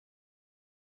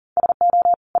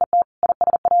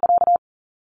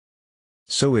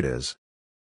So it is.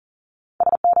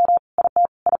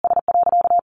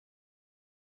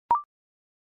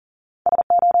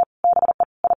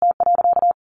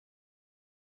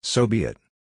 So be it.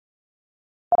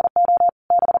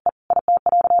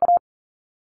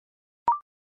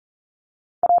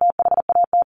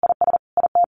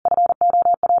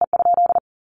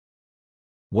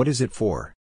 What is it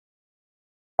for?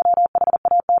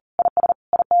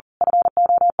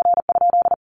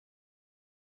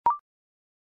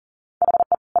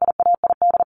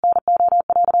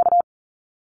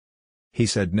 He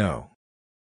said no.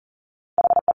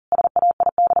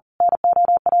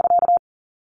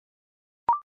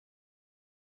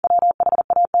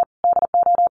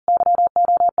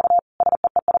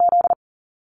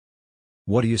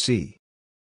 What do you see?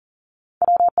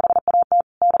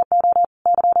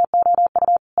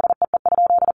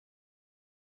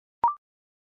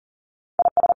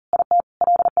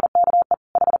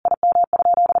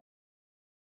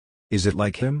 Is it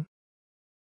like him?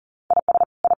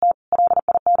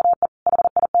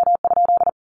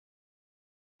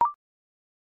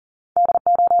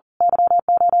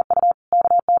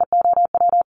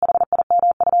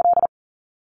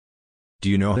 Do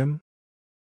you know him?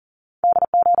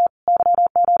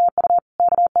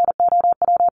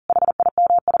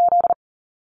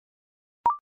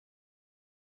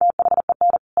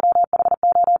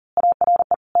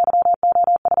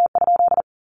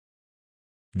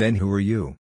 Then who are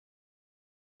you?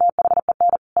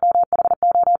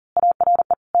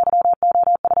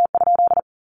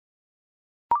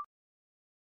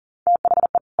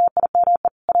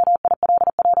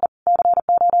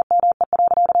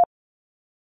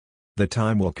 The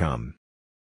time will come.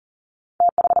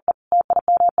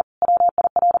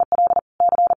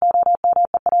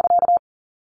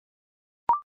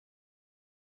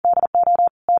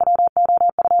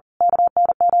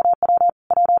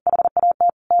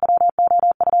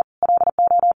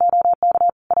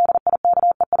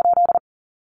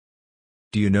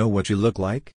 Do you know what you look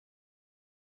like?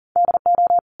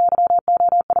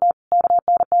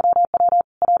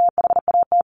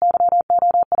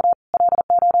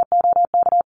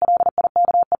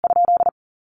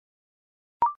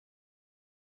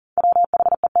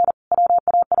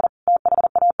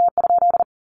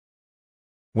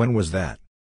 When was that?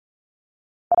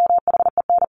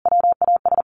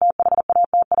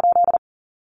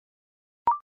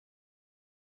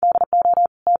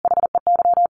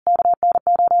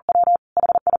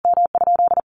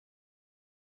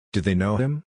 Did they know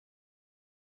him?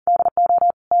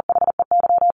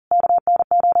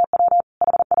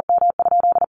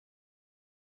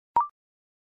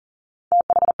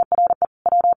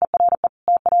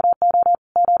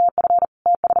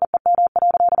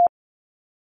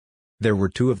 There were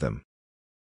two of them.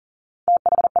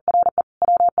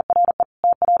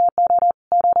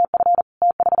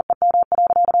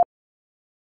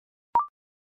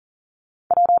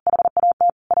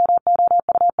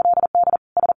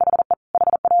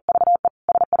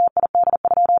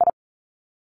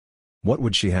 What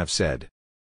would she have said?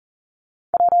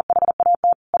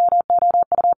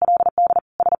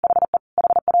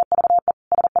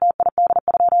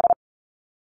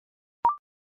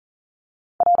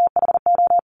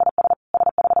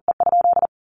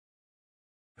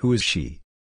 Who is she?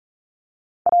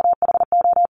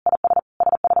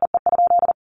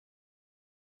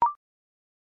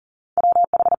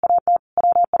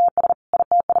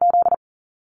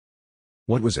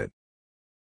 What was it?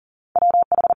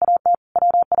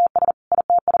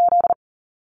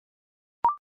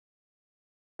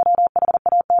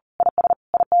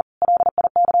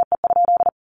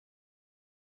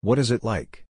 What is it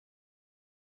like?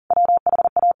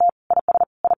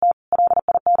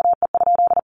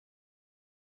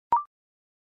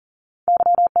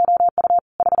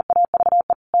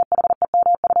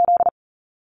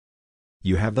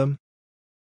 You have them?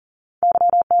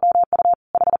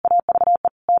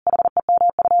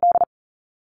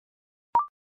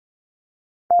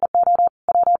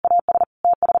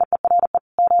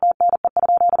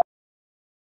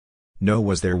 No,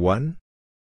 was there one?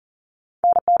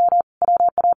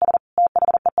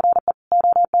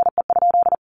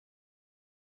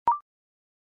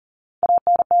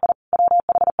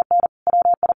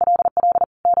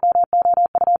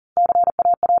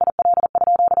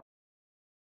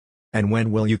 And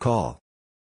when will you call?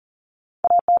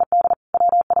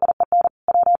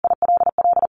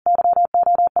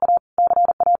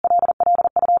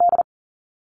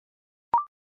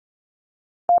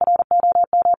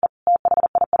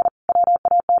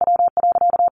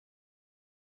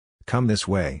 Come this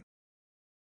way.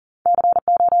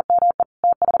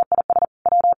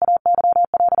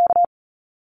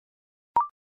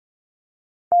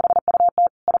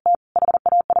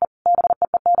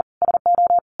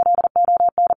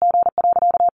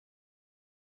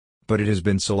 But it has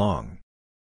been so long.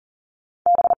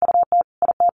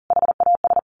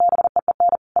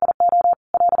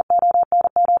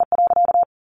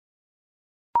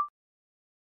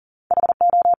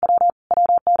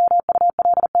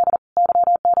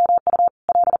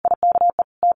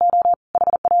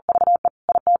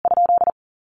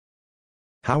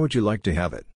 How would you like to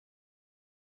have it?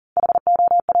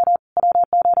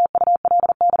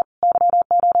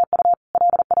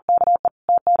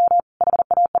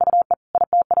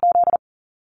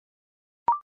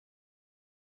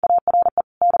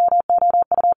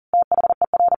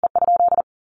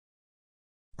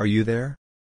 Are you there?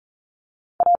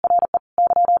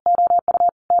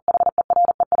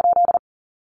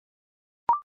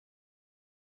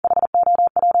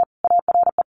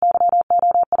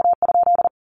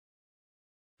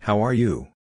 How are you?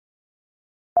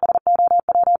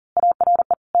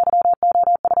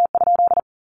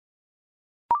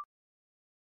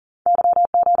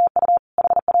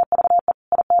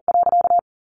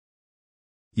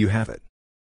 You have it.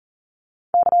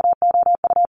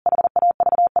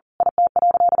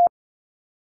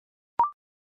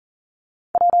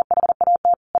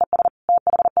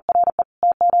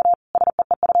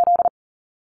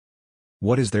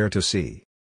 What is there to see?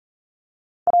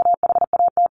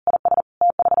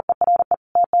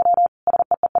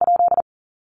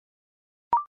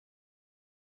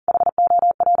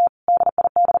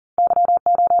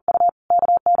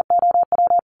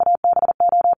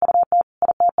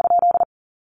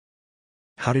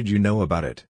 How did you know about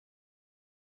it?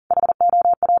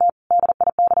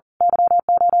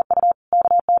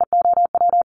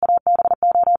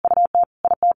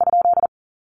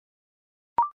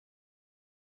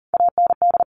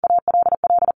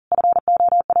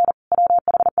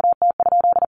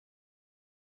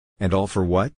 And all for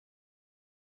what?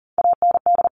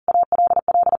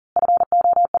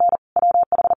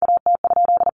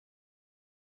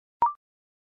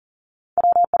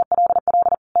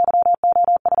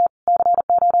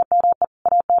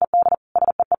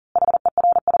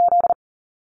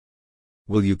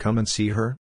 Will you come and see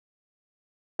her?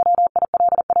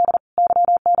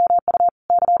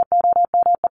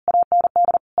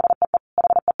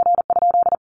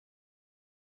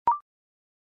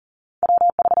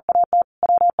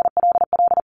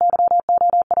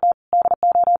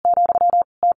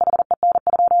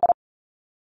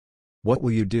 What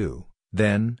will you do,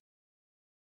 then?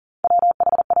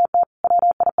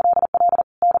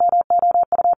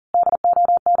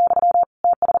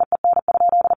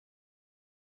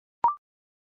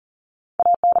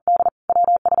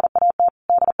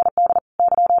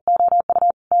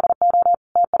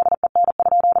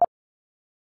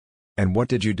 And what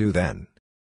did you do then?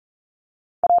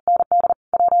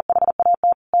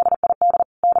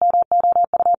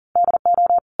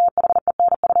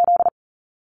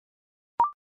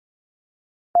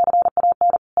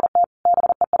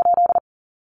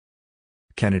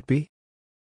 Can it be?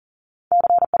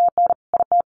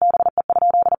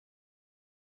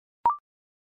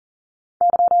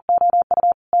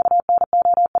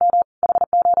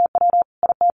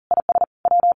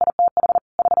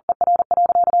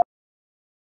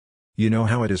 You know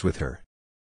how it is with her.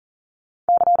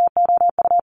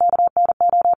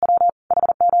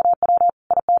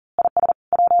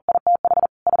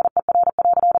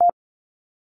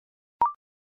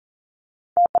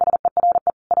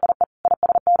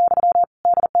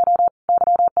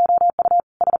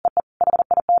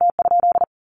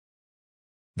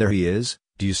 There he is,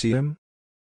 do you see him?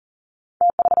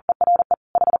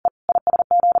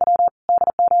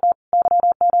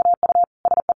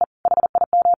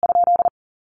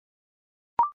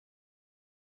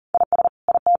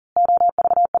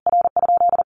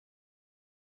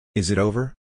 Is it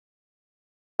over?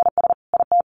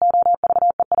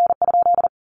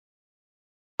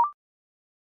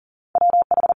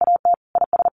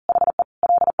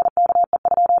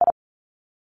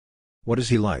 What is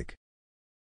he like?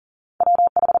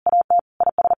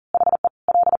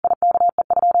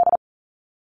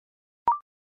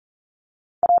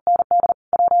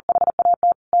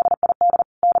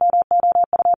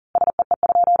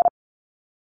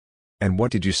 And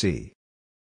what did you see?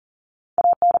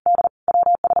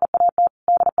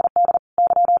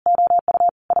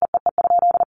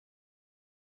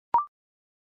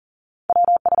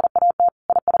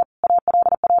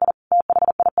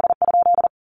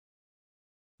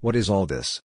 What is all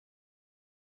this?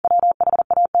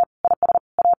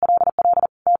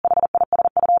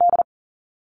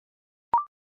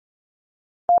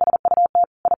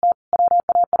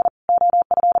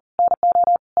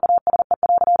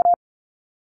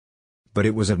 But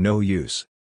it was of no use.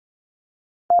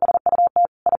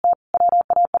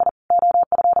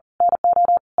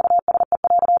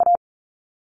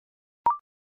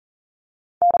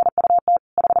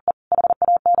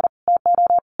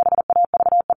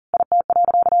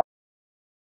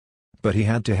 But he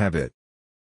had to have it.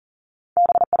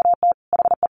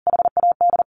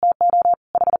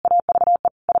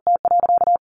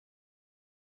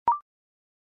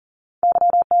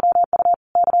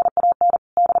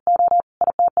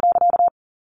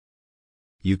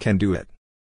 You can do it.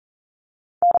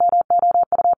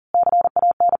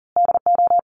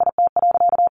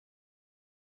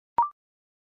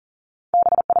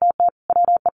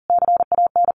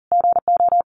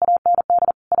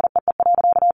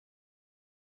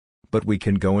 But we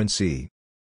can go and see.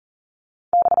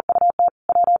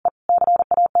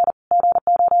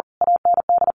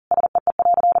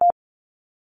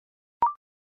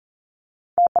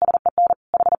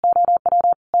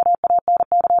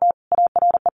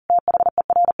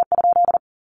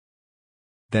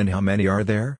 Then how many are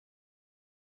there?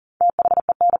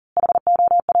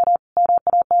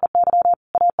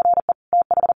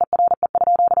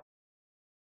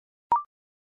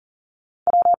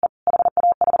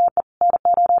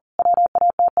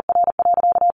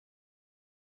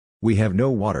 We have no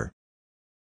water.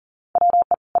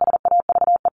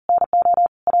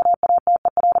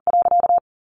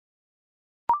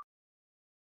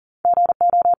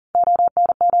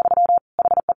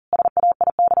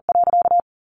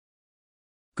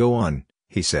 Go on,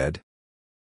 he said.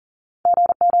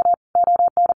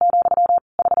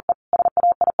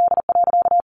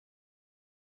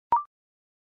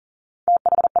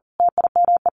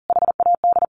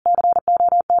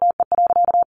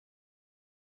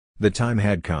 The time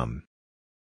had come.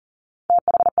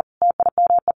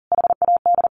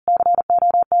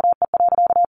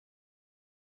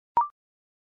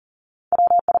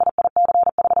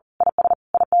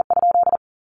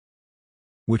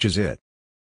 Which is it?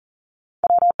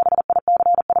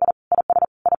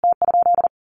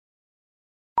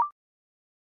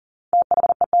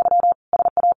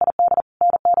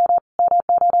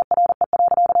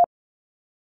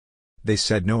 They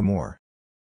said no more.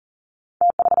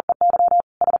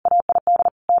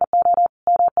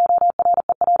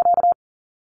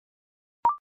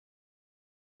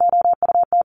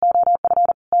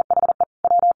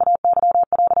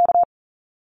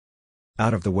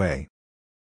 Out of the way.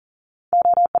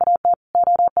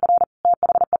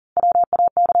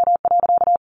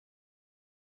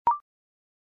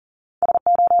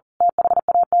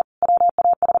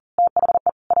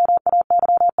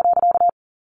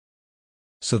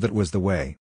 So that was the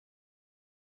way.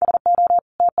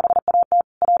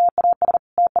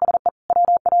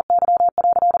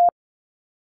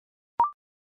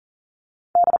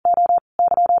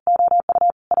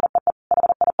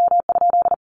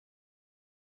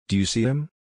 Do you see him?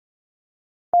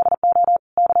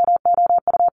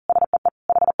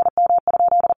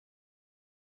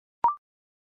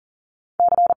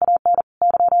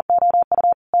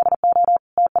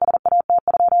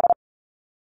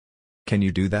 Can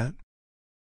you do that?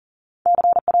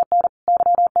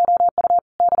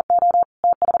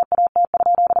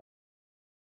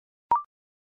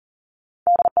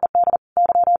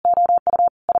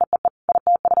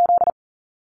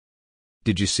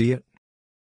 Did you see it?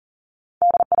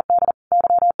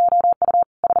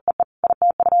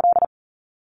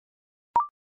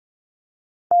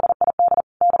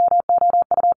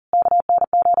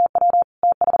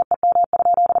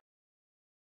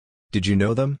 Did you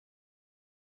know them?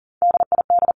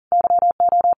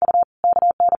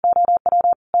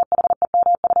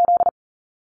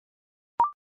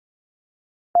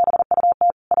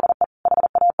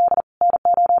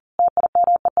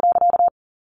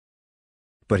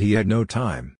 But he had no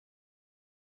time.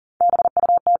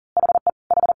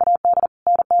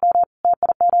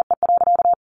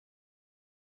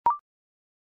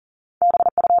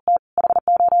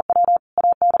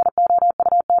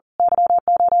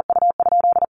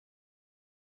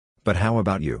 But how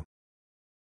about you?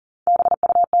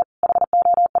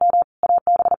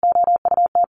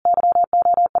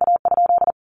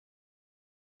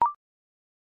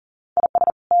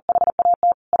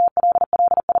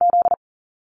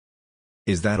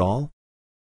 Is that all?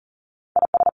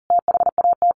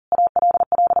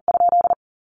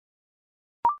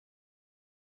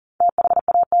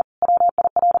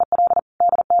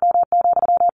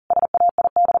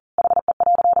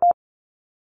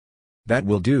 That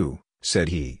will do, said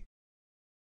he.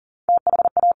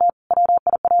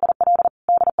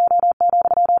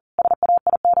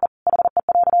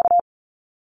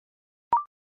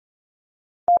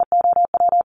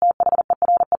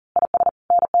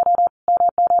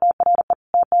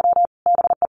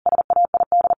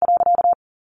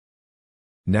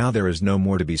 Now there is no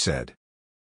more to be said.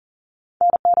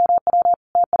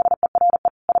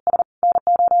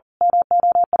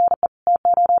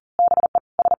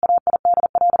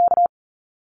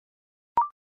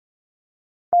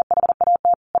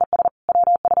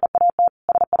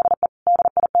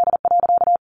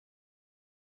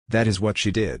 That is what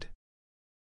she did.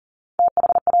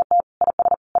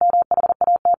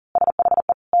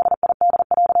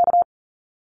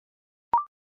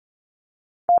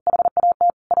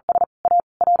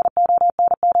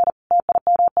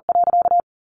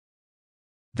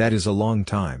 That is a long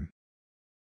time.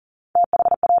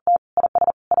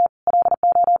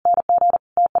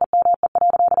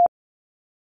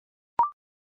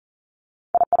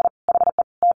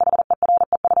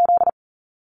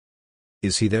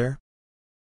 Is he there?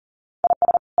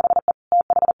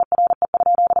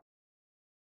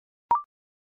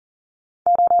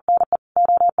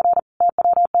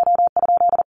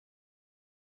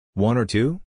 One or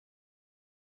two?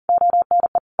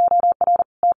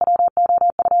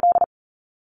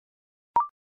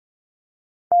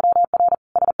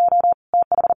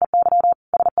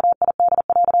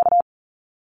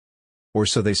 Or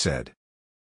so they said.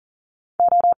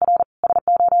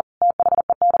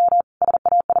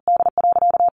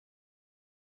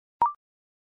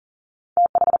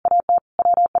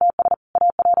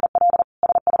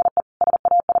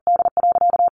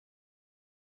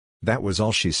 That was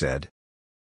all she said.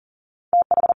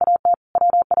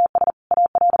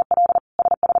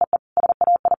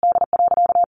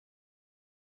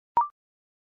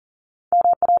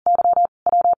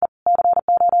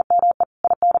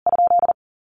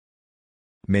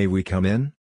 May we come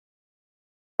in?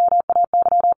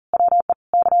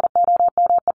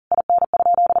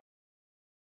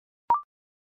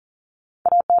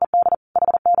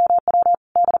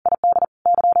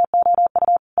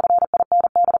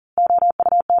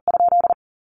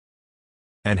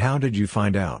 And how did you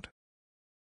find out?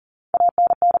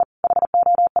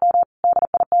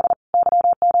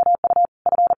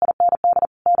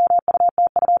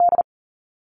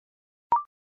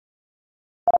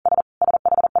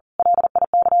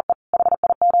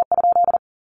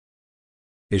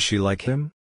 Is she like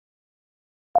him?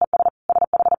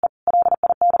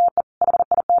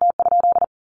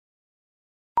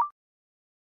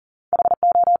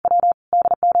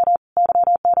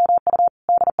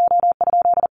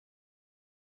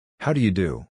 How do you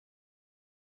do?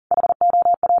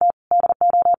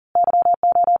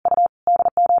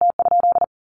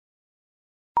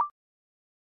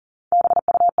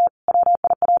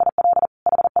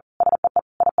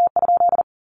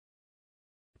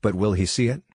 But will he see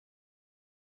it?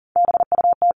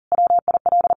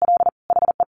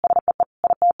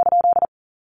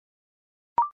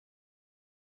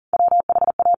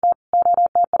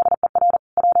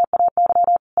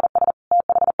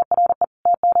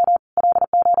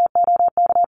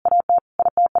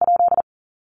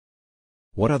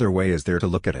 What other way is there to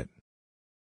look at it?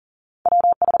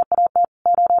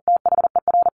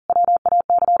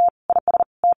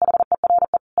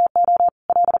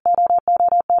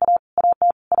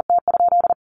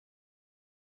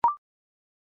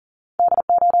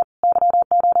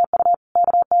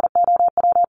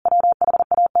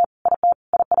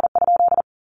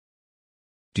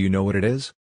 Do you know what it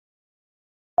is?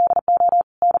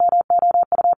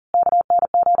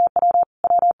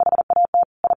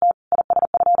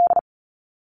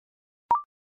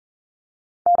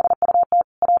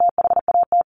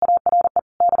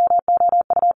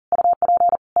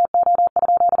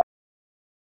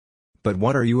 But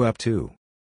what are you up to?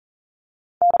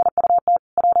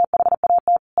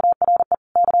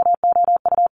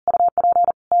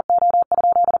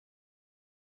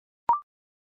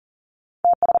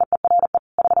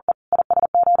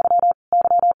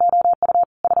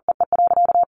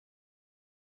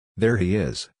 There he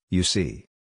is, you see.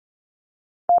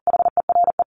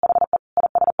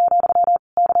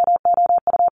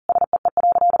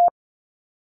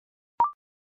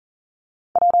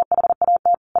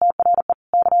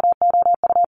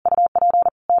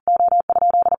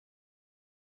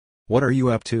 What are you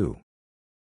up to?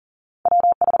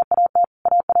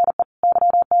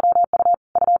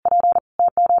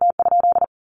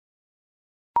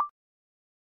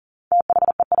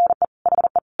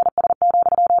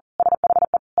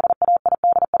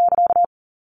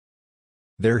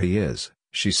 There he is,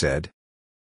 she said.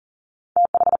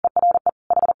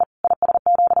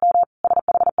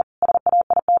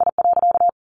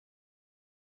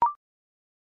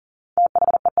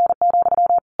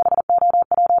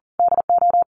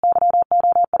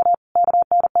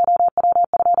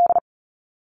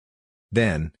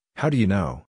 Then, how do you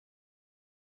know?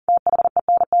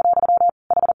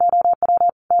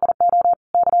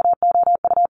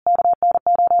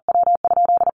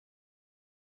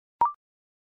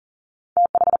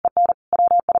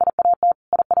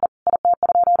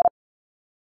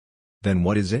 Then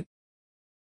what is it?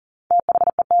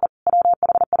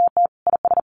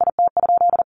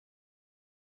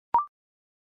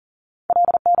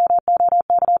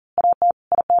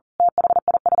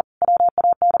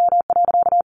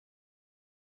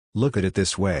 Look at it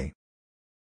this way.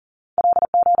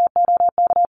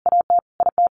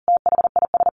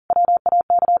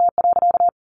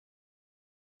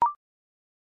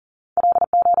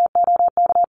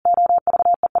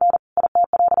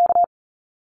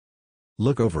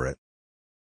 Look over it.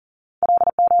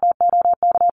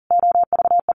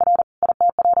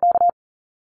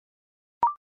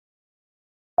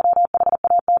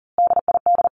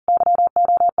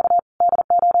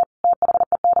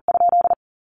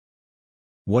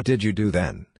 What did you do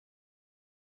then?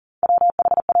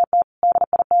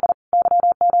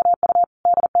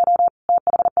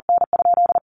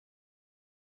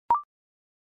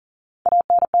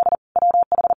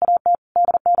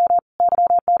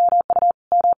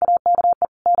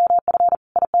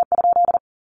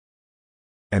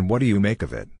 And what do you make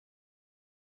of it?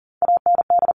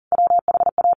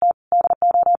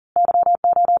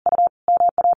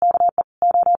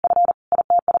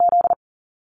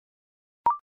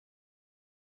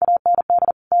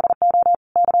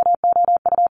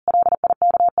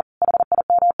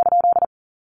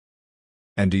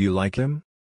 And do you like him?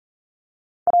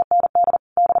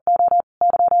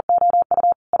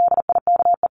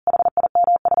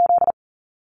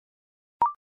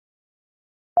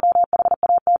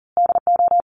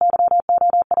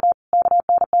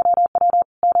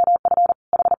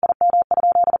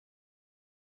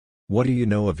 What do you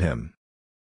know of him?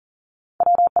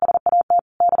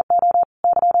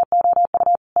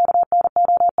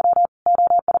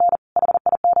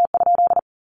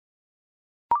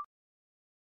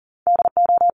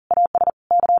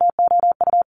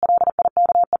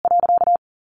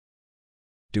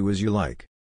 Do as you like.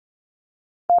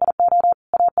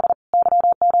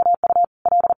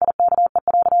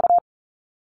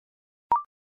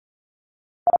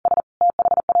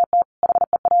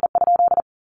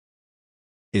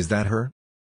 Is that her?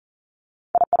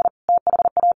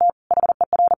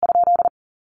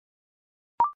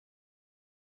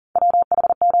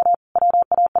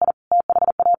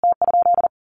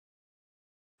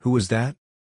 Who was that?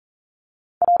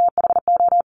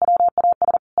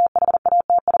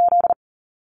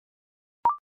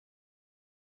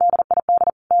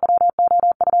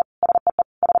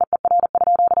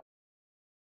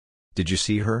 Did you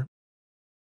see her?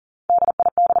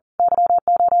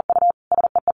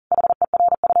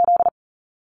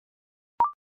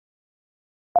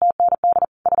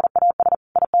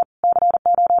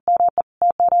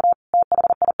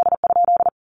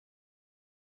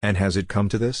 And has it come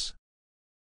to this?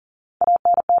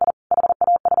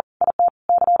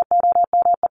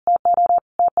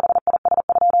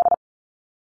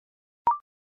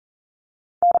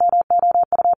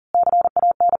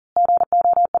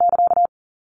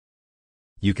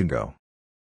 You can go.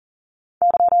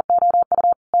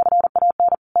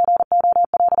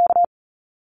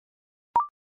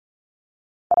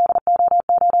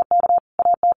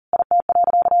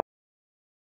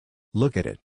 Look at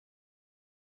it.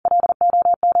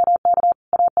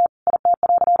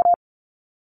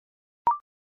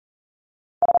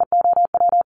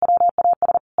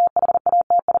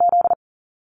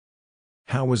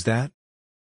 How was that?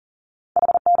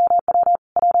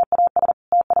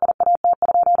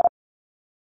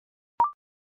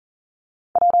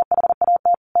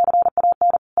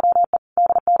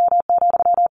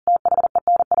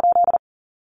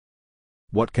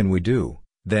 What can we do,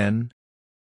 then?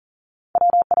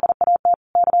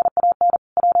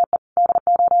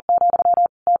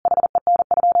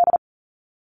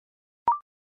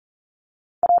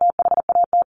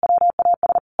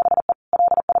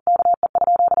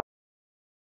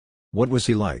 What was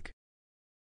he like?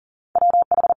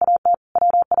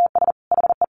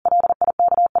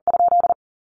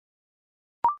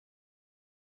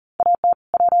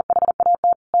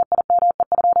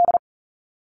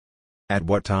 At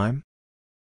what time?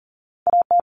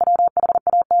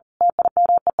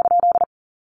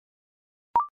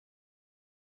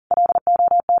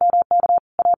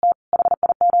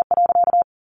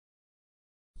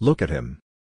 Look at him.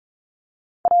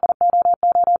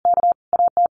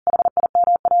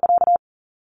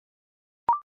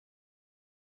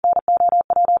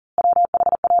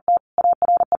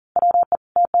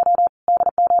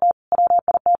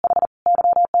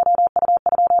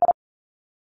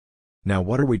 Now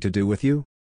what are we to do with you?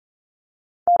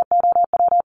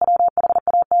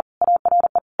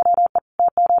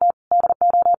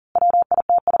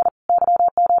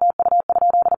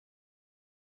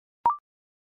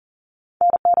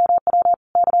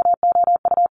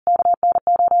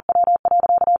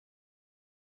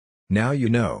 Now you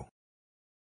know.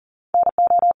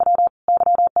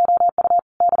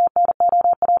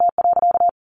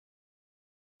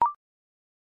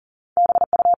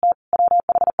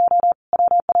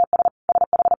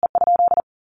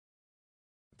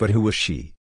 But who was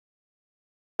she?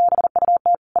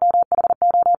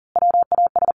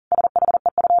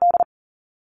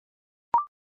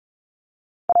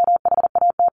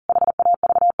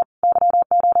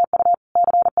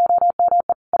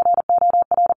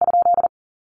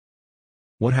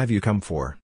 What have you come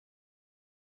for?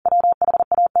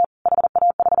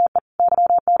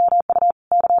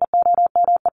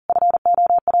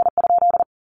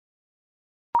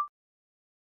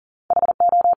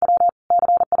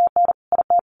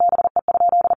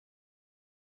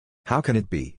 How can it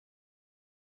be?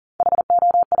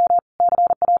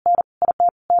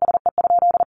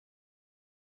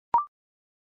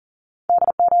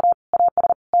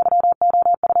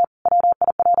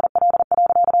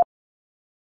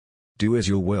 Do as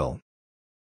you will.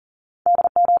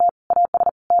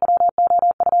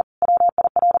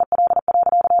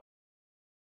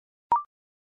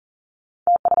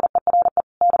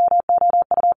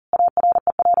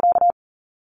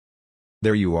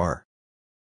 There you are.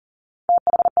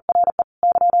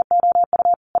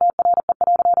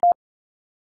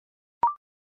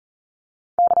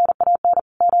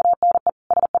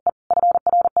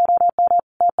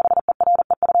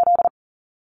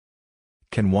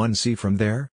 Can one see from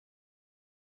there?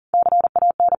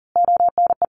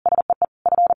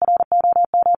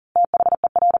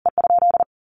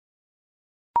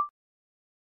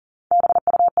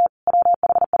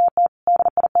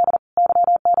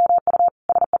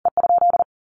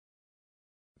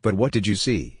 But what did you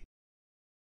see?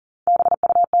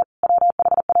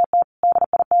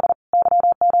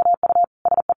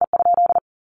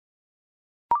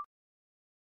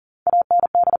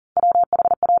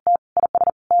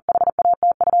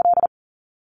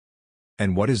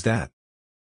 And what is that?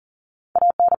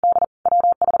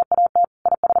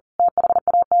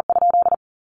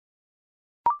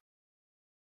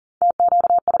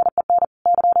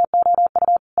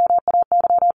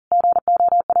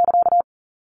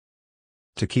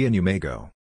 To key and you may go.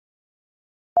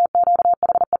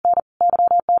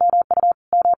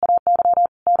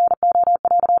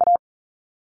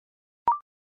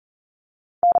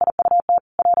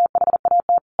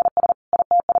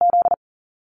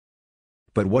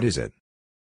 But what is it?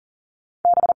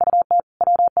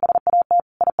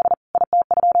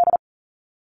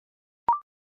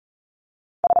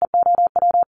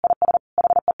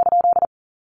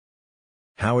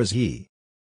 How is he?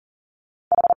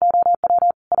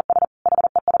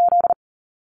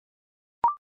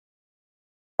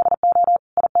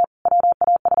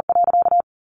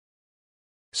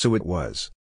 So it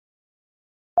was.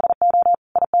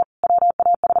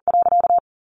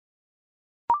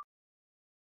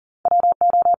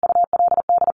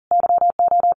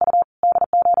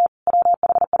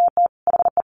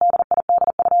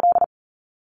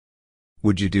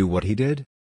 Would you do what he did?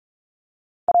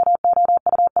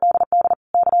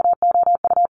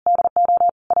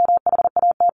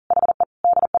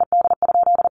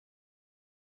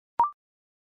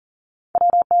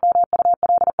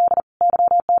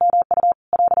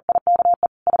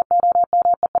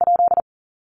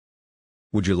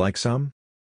 Would you like some?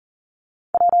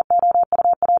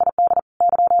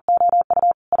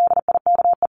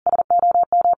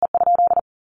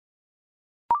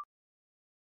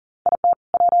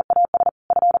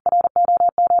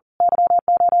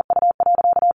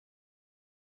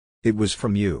 It was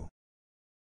from you.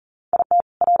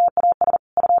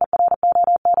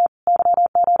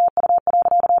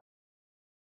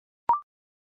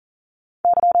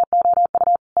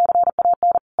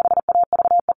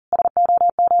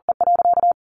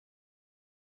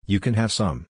 You can have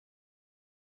some.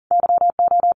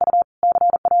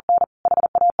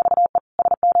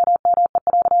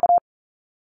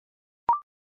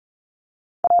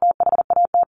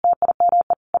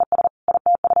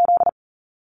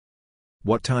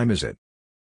 What time is it?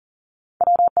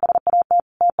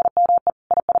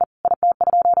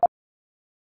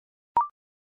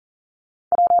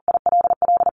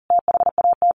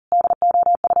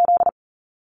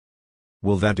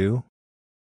 Will that do?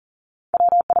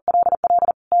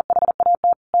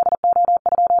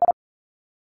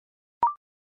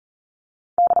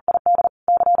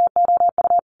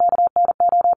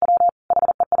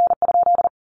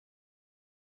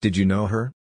 Did you know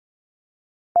her?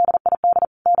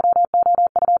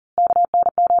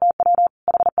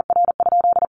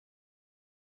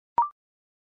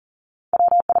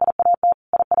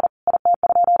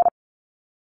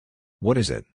 What is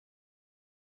it?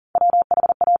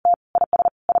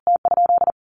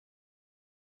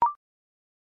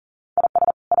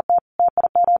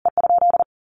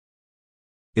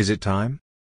 Is it time?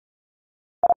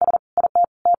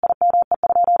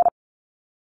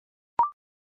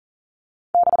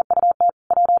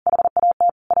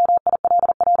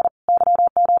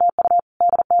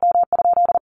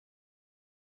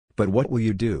 But what will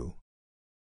you do?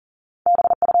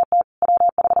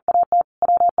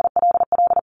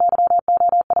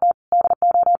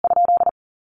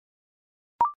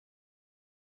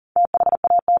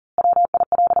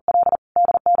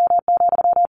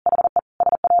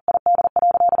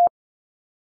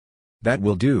 That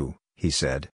will do, he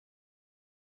said.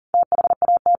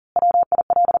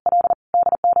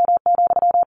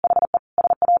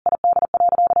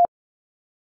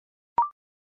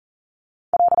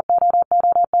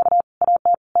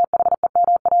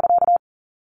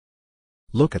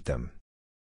 Look at them.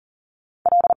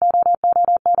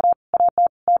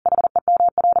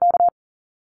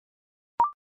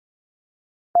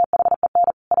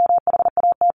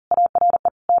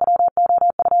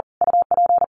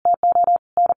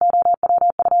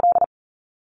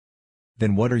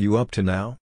 Then what are you up to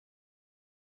now?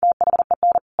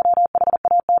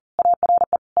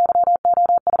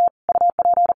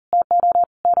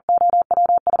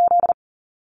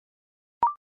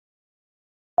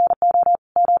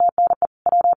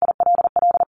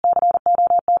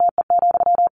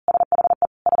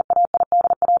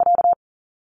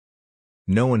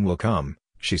 No one will come,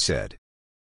 she said.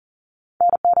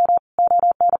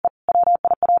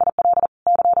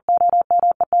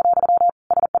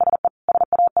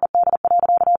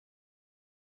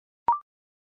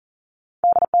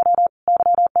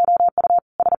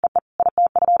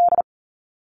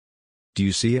 Do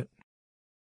you see it?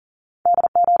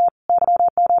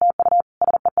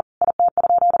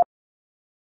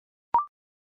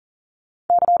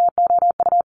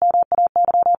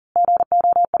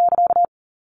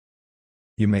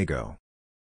 You may go.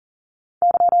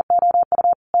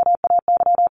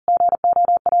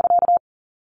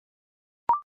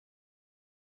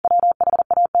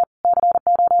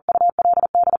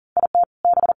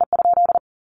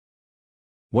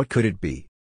 What could it be?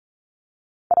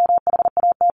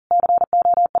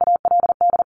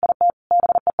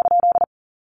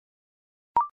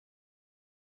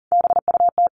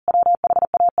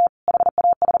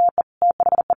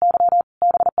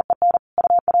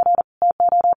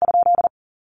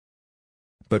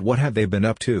 But what have they been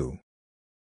up to?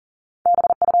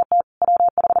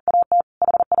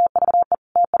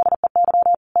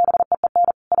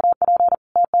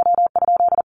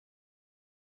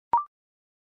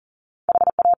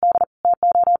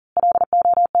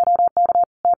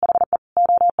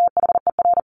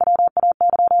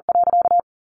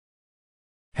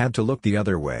 Had to look the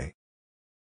other way.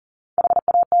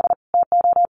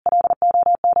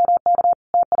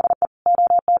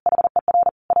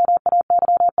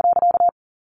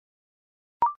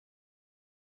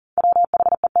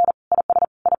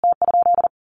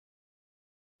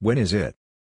 When is it?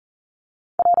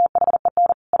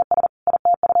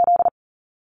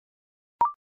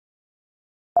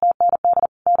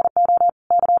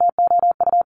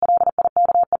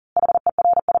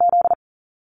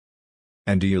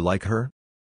 And do you like her?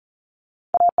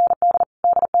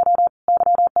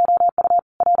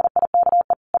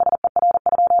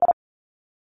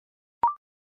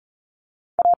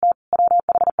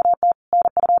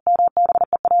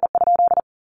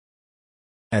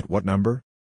 At what number?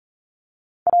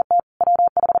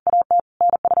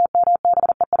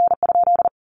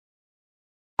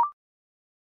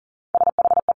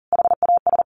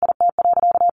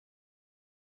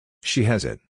 She has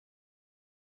it.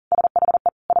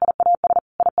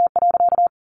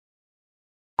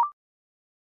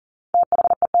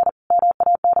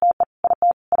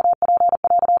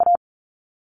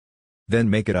 Then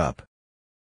make it up.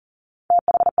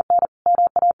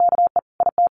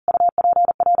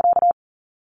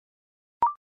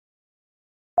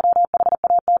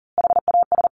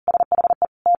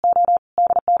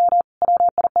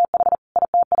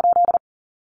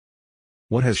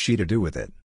 What has she to do with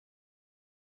it?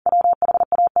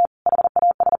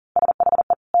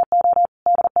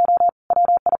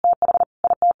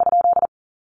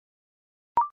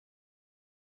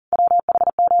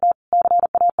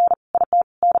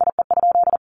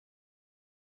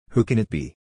 Who can it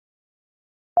be?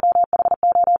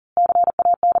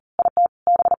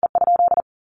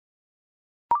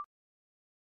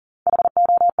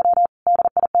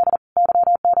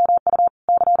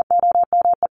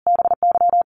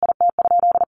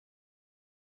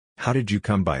 How did you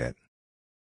come by it?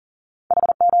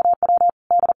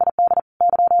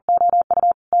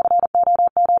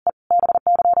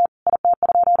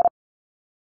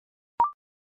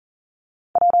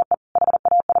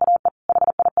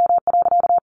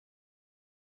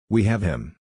 We have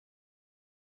him.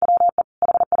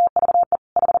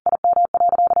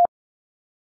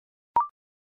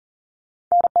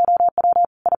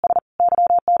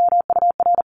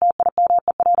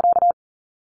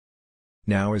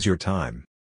 Now is your time.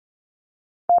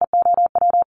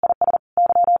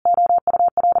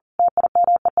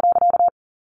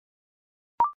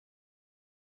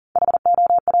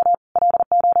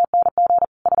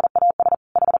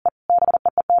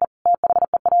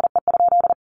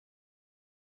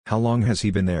 How long has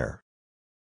he been there?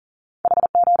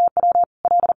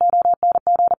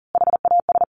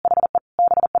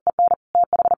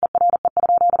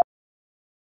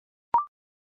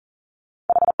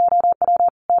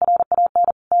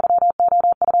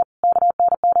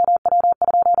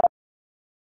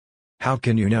 How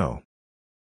can you know?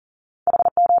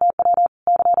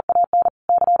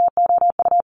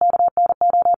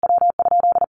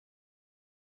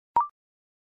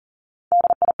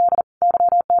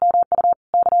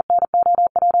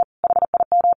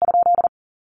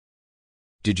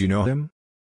 Did you know him?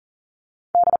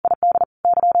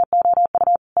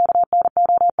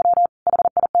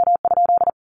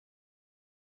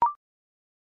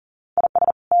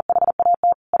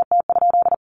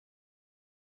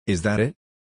 Is that it?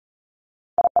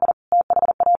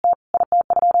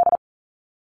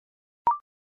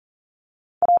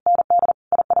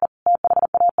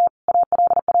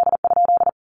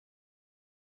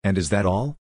 And is that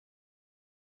all?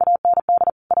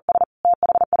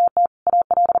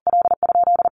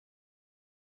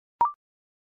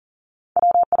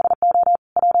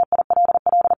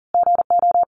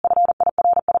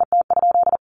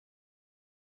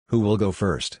 Who will go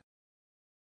first?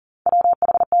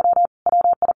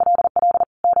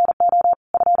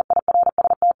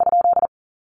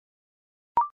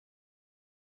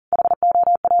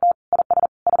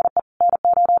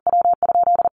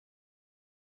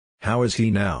 How is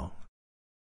he now?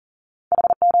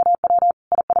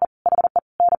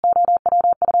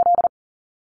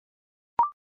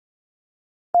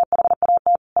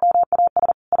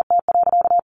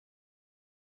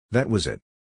 That was it.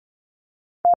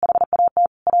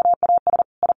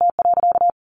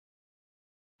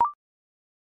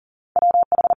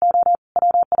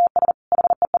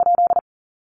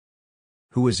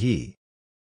 Who is he?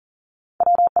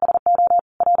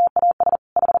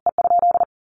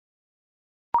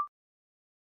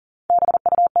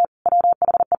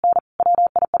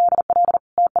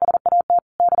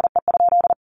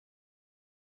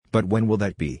 But when will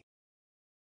that be?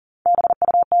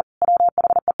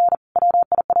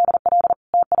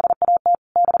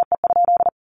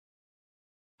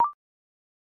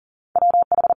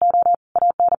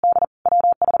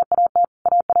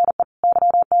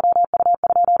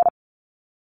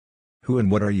 Who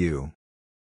and what are you?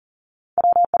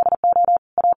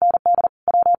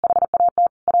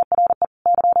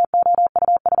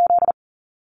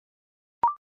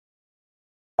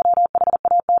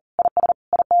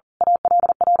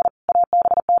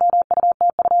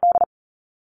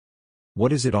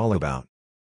 What is it all about?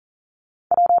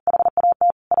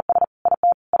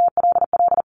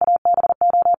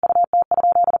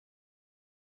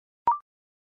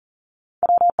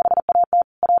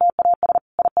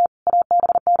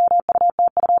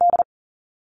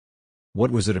 What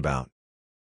was it about?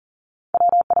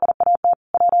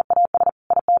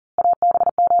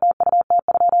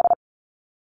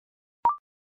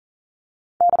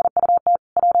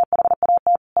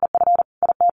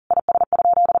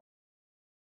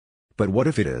 But what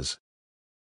if it is?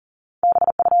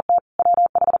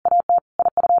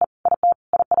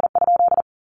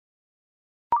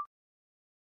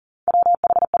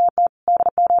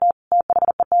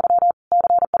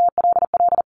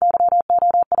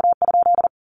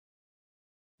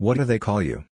 What do they call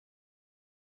you?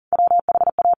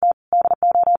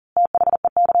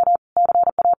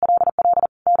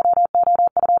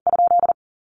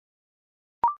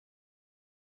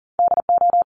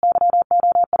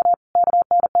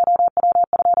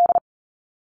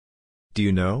 Do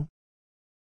you know?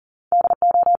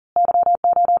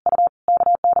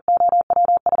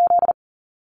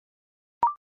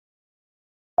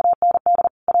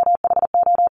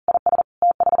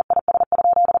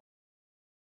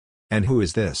 And who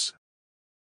is this?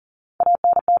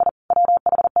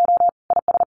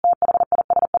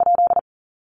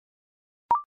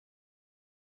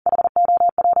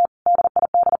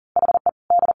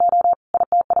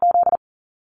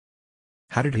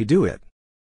 How did he do it?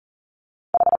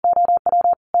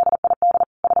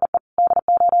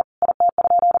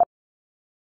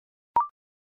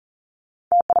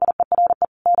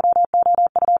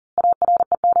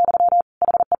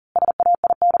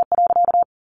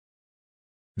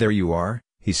 There you are,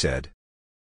 he said.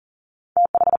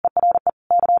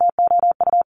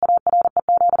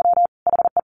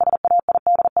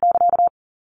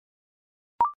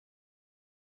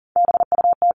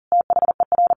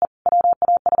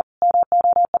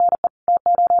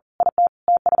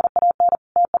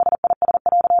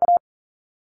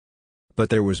 But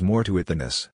there was more to it than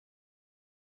this.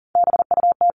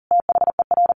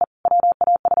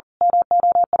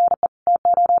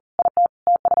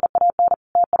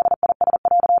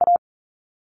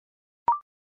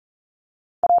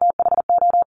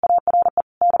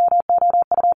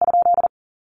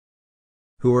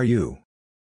 Who are you?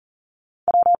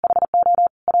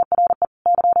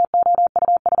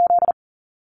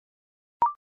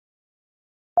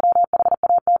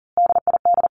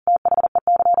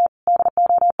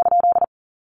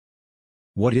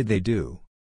 What did they do?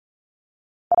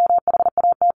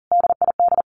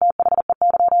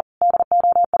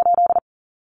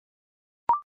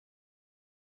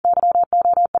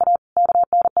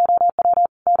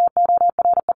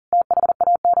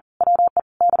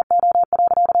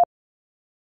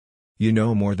 You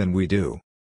know more than we do.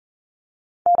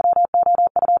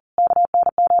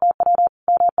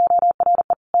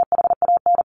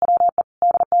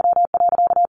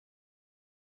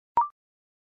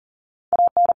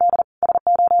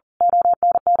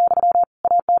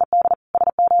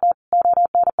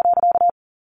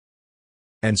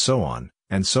 And so on,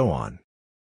 and so on.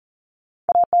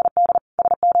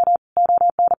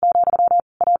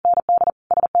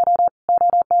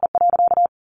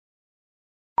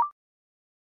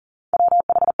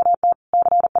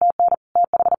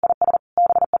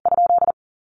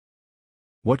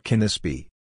 What can this be?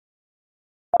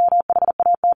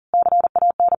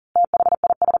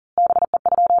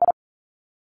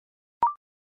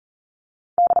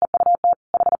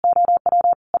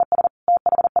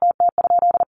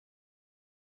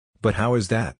 But how is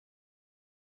that?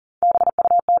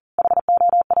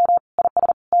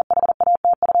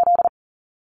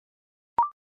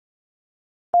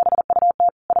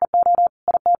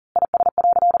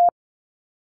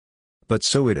 But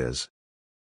so it is.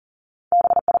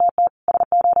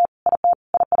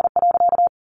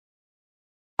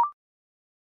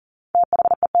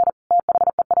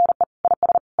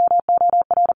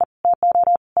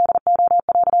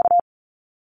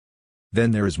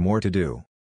 Then there is more to do.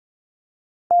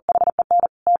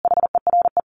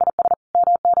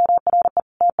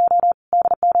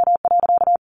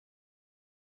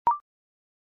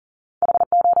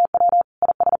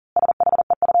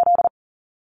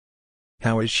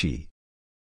 How is she?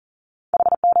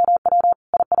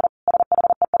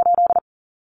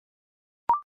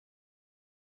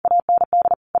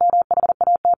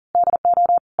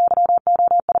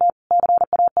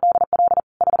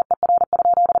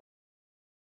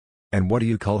 And what do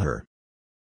you call her?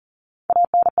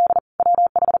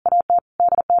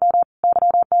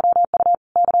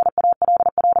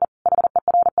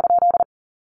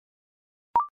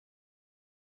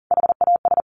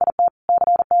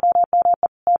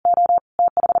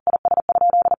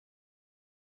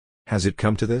 Has it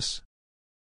come to this?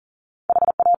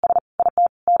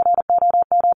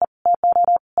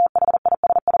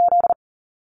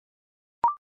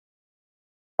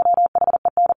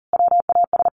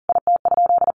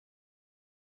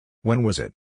 When was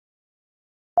it?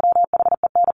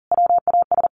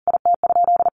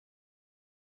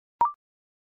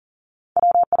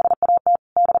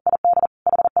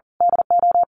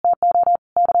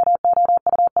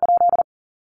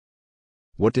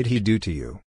 What did he do to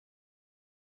you?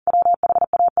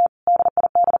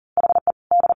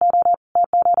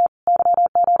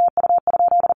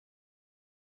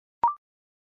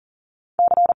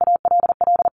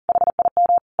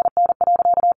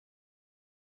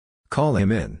 Call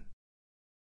him in.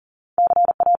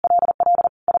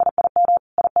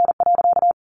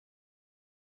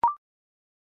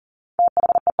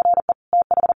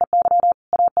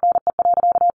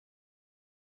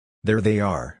 There they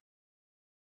are.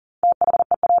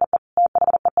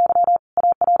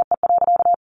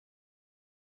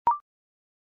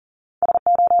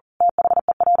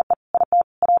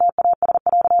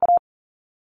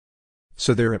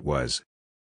 So there it was.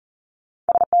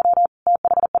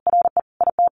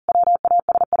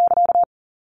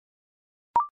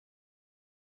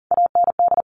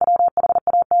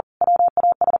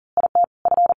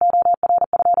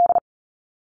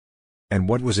 And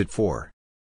what was it for?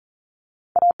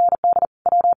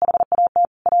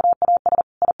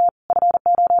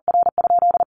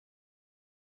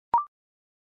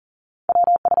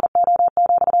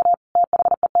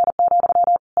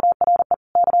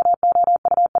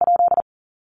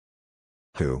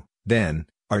 Who, then,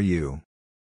 are you?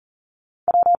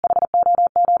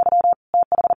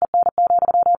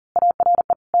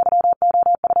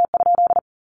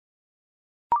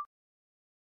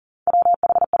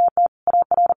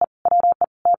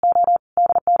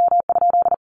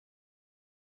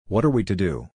 What are we to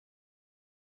do?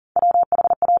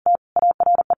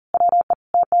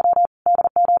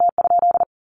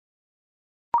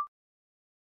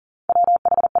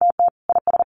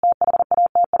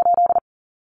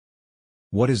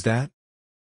 What is that?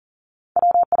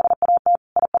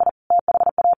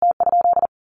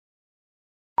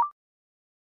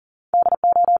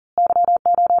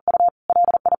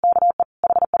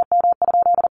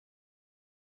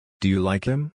 Do you like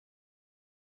him?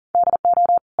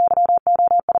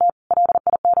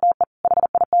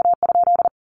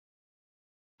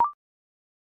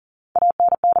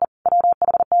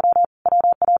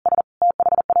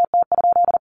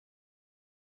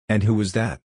 And who was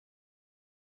that?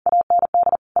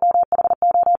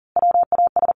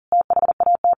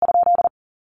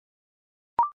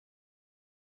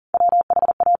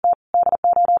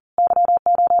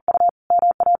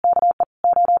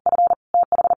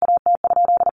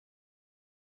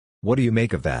 What do you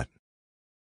make of that?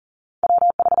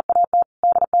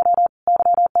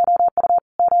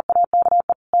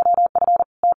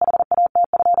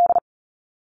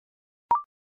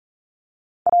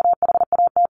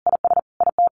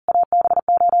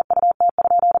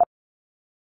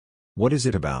 What is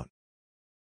it about?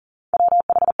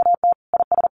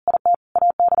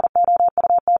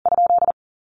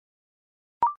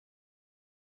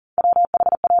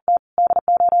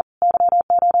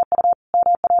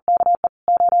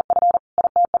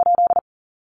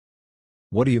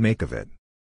 What do you make of it?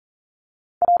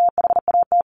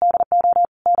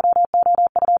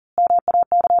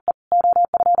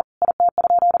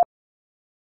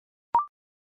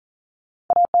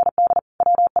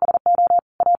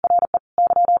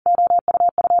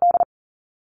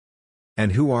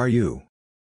 And who are you?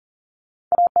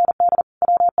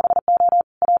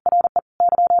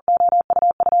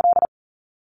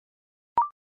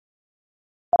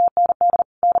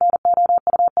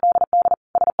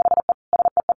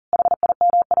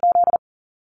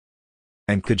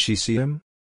 And could she see him?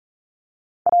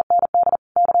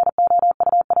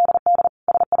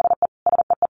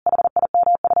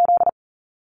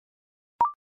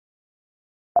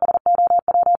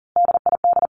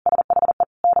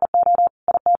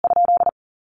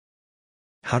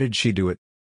 How did she do it?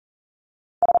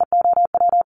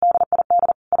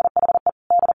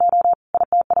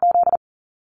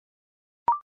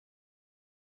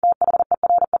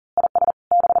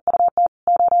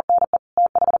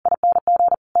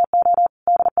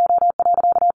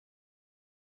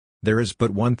 There is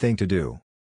but one thing to do.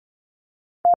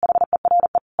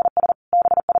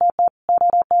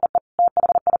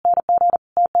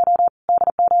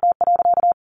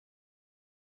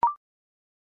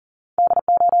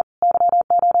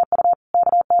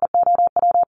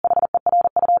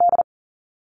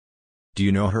 Do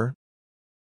you know her?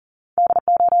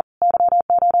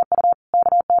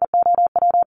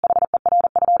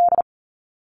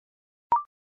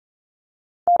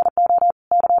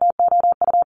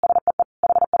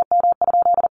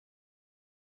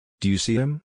 Do you see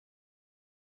him?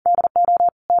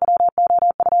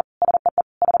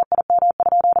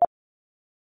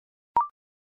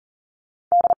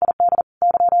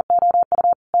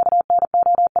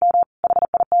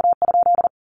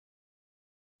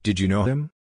 Did you know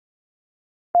him?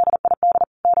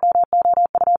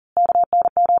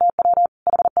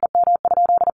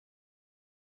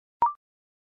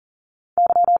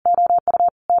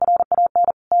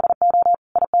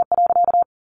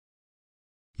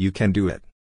 You can do it.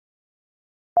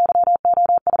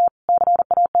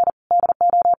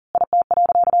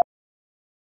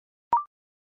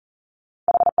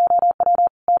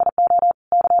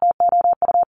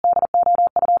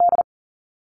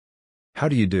 How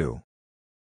do you do?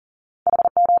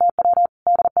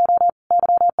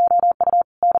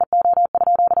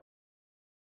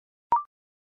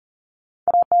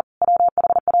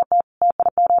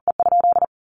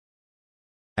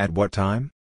 At what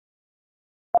time?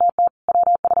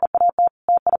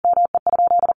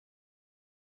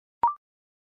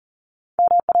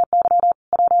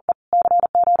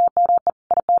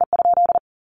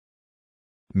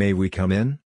 May we come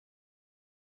in?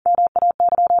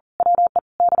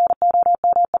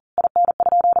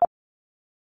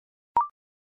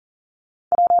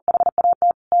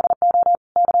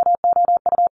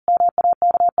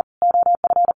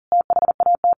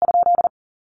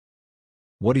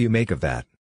 What do you make of that?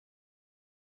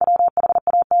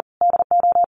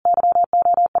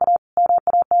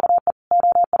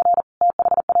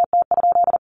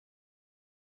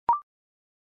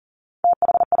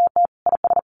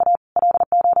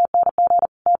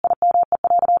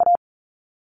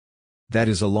 That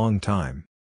is a long time.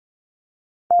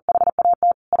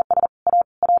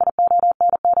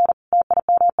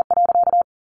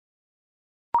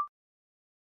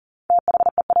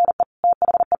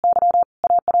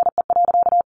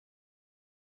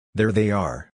 There they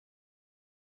are.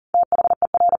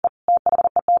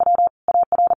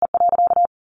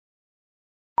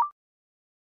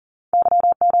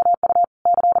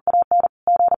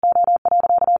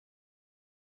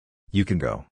 You can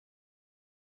go.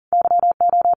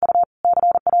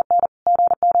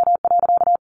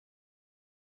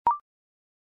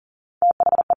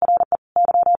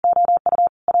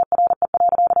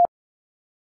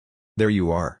 There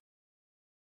you are.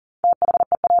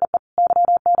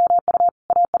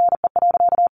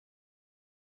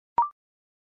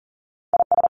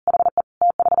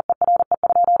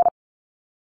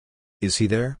 Is he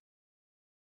there?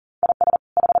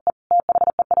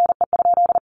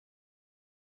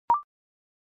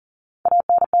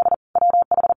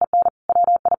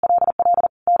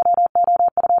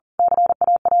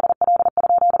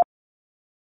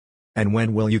 And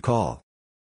when will you call?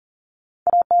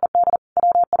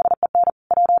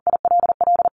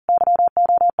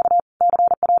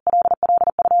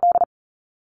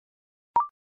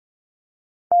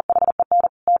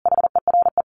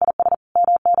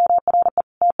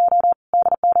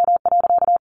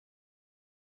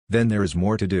 Then there is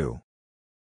more to do.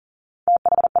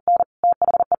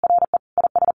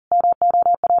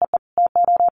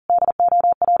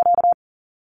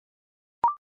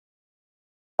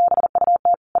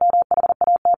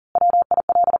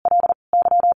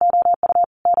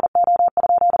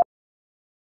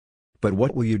 But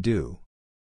what will you do?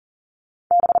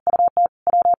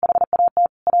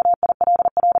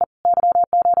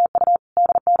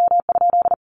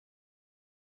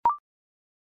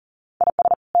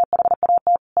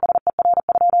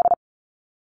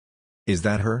 Is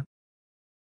that her?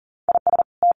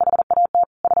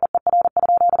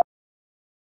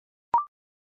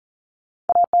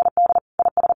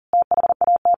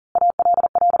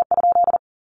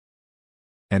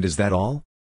 And is that all?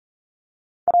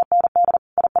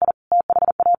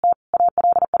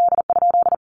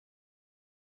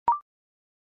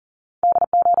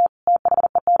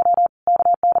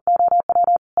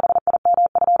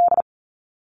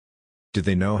 Did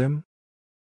they know him?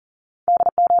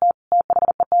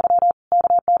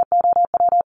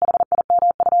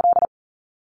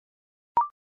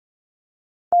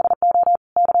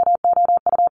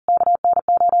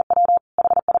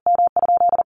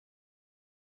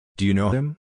 Do you know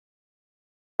him?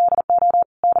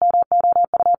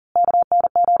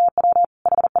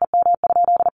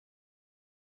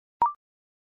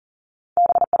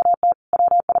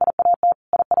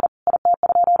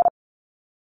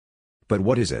 But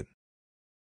what is it?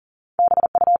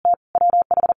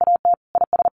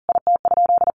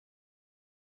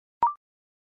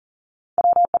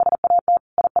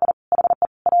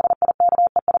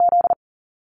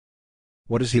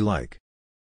 What is he like?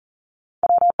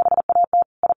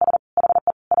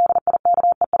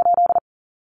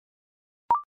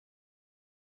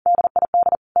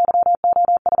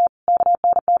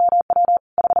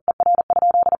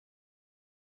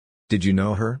 Did you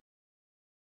know her?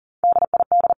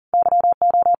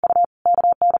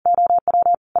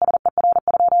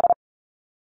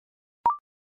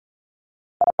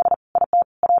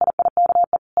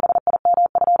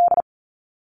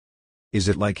 Is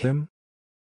it like him?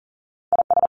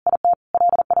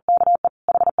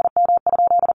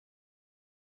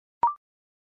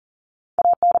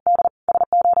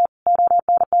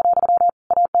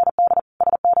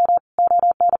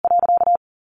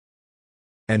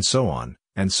 And so on,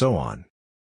 and so on.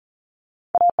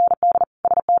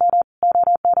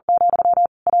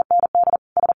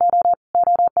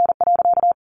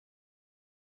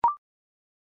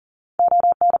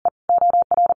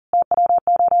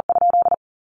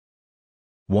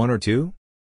 One or two?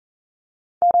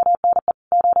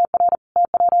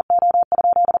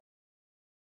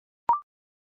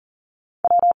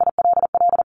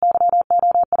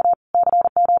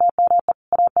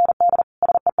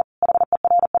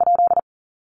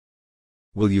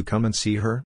 Will you come and see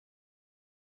her?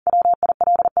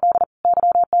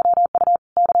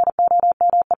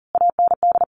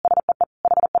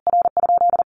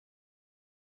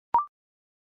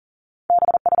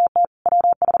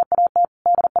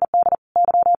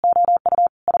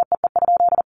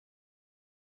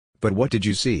 But what did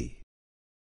you see?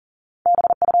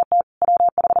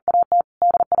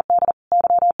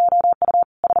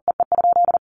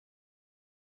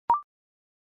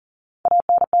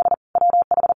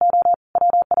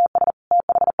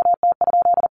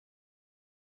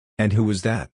 And who was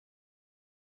that?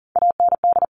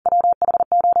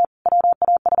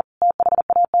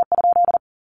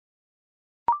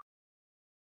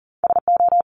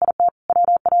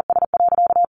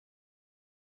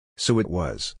 So it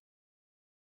was.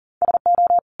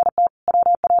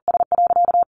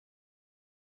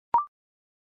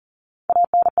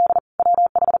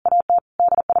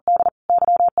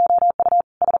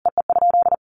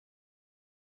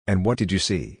 And what did you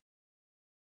see?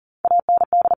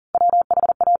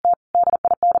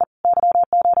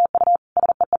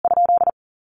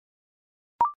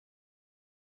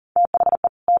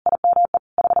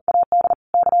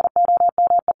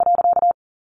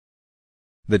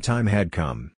 The time had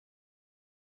come.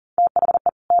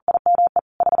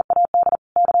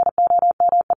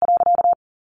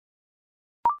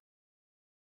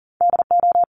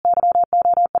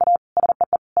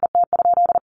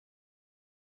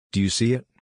 Do you see it?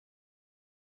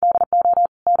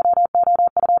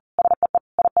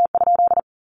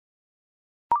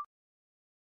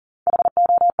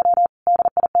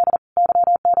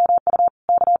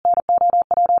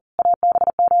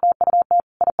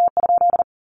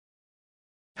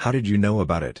 How did you know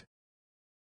about it?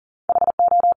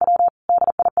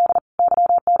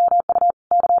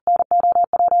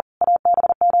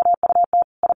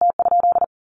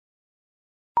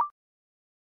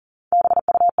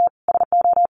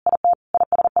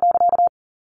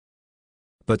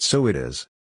 But so it is.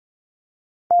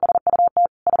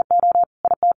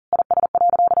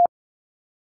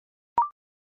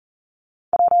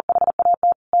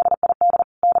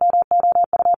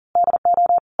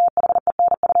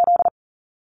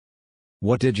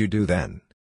 What did you do then?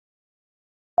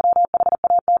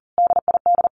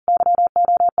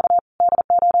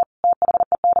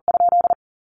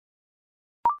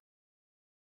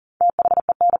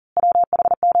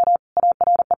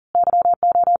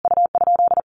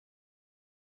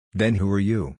 Then who are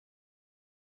you?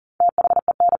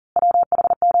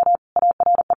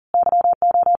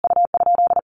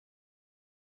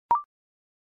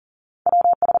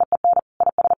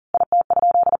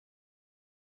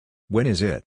 When is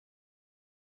it?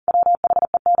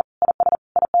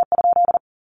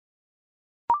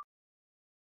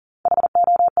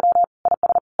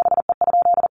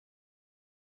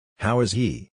 How is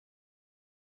he?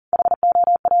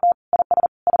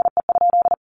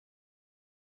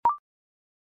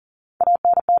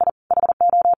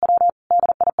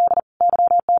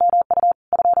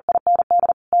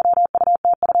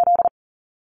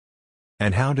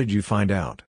 And how did you find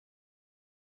out?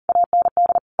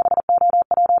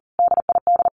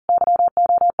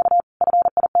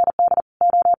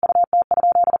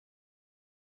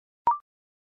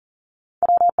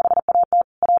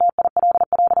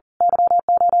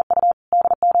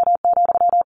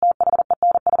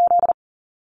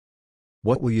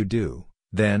 What will you do,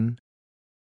 then?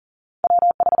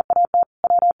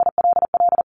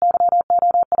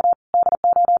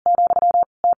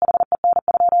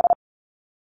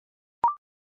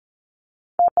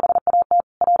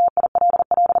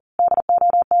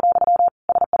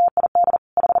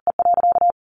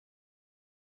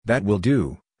 That will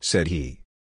do, said he.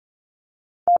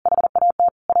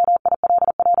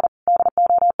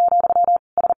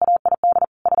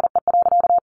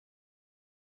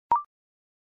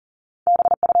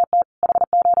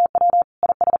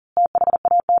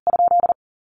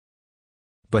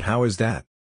 But how is that?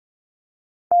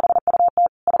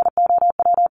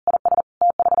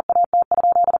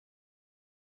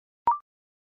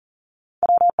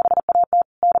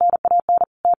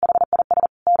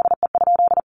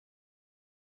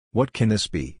 What can this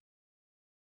be?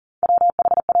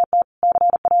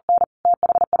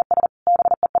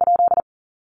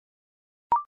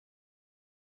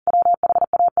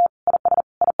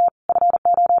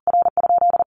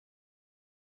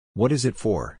 What is it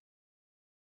for?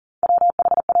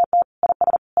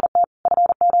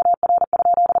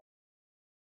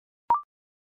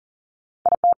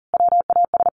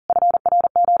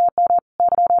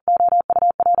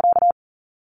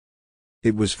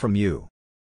 It was from you.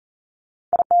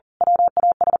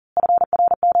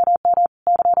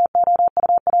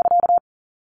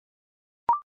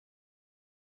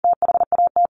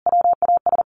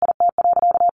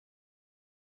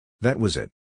 That was it.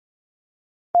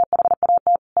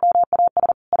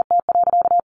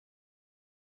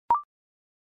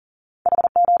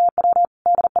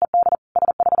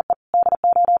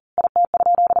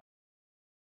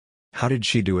 How did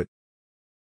she do it?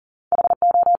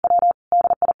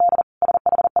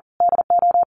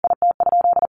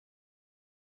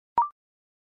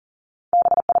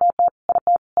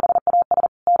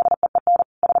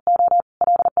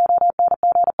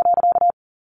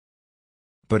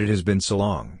 But it has been so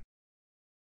long.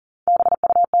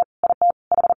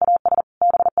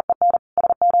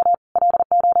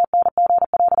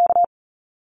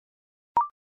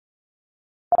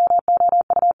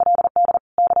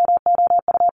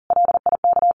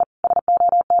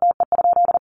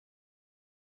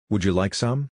 Would you like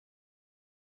some?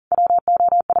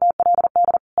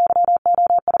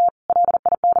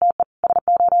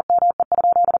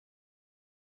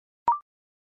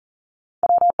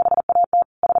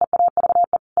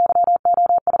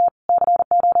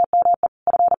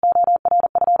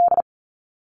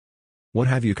 What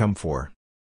have you come for?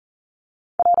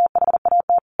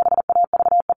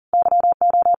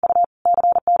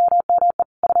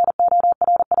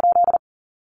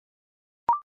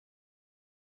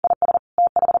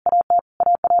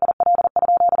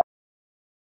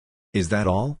 Is that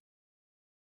all?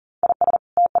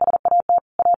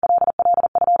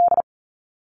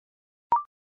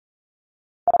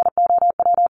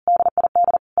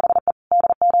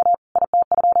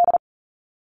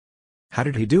 How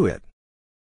did he do it?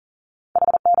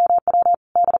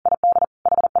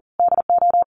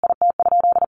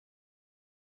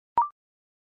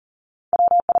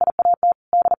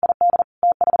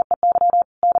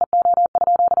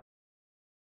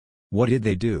 What did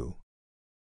they do?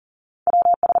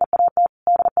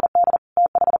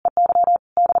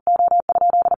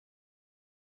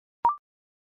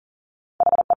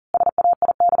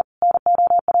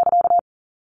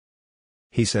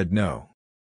 He said no.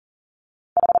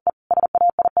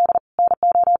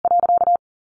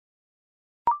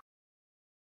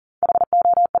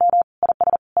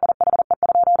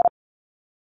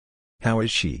 How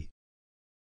is she?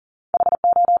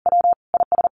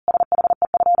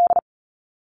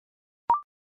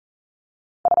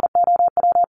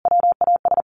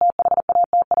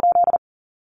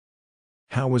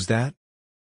 How was that?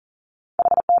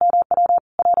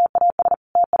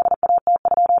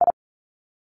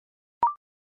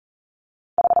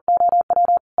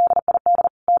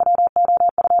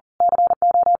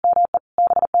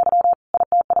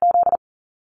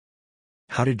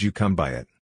 How did you come by it?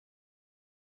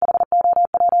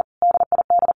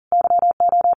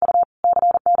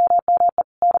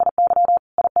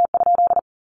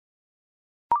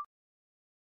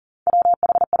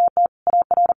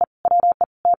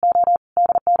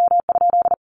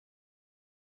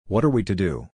 What are we to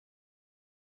do?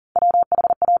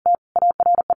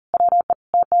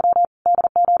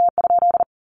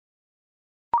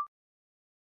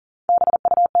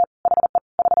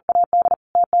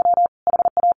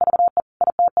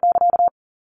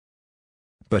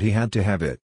 But he had to have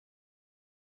it.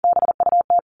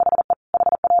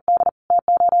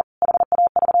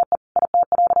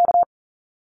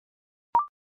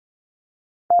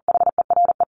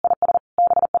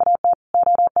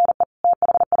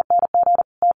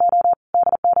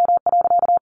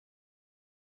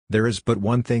 There is but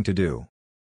one thing to do.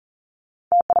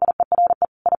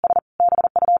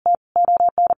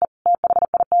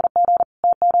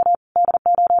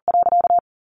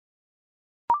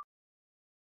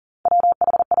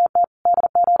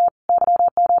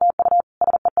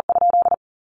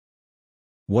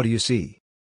 What do you see?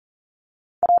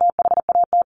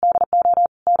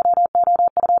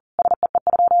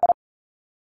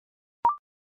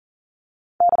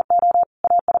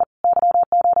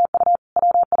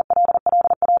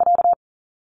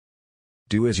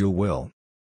 Do as you will.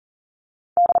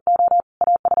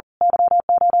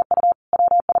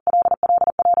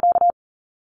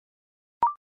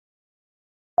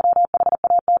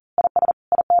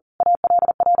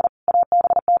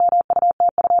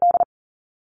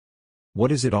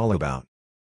 What is it all about?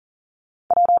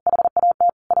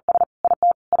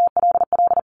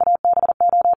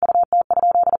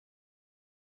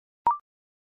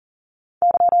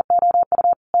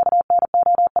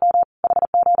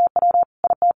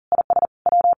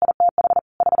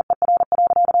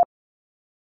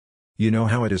 You know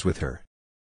how it is with her.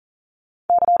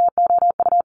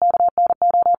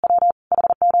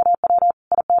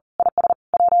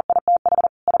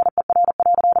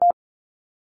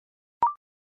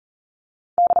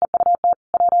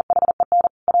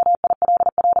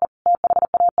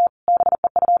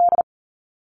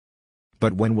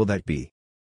 But when will that be?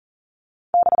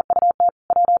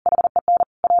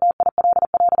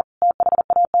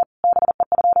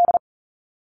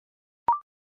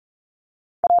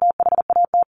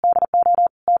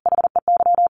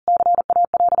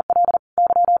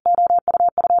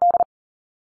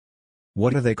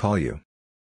 What do they call you?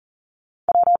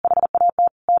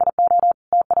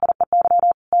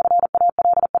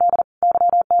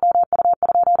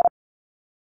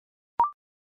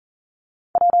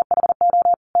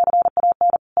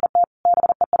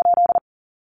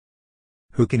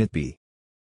 Who can it be?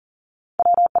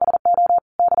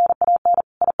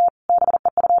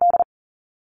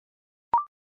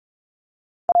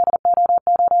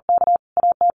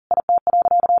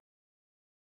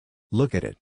 Look at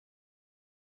it.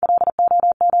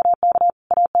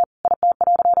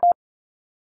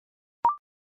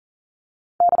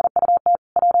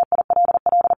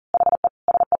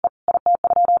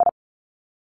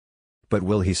 But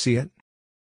will he see it?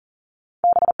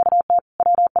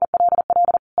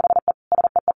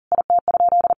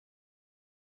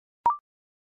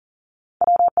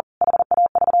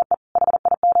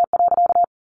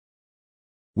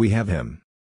 We have him.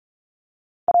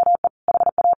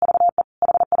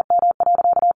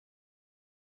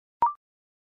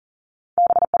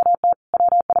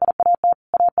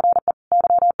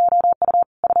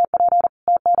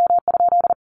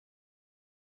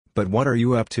 But what are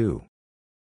you up to?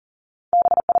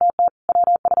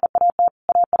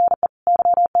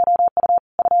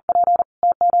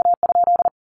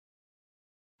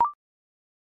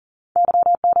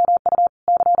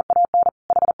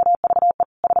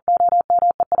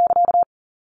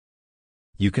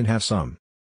 You can have some.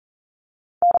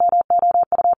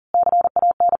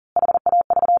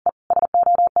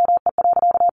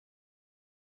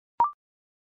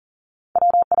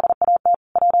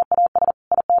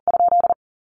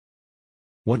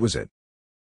 What was it?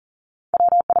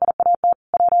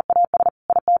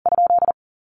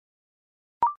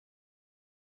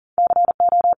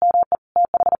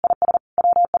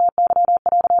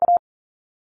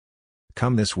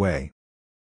 Come this way.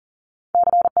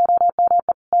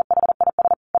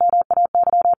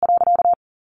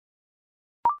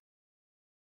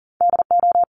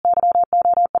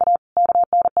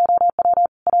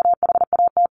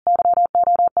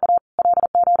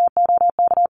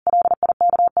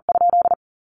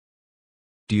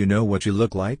 Do you know what you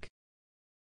look like?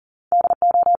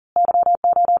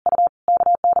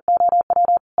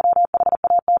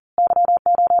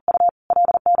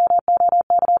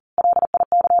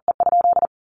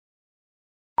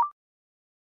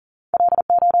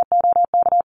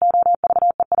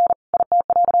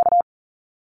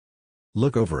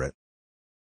 Look over it.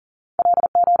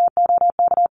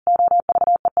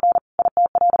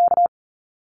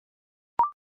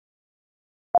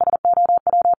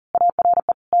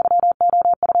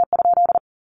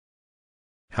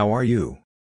 How are you?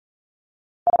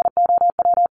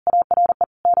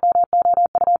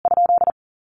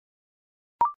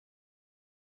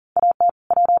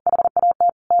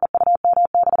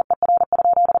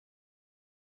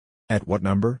 At what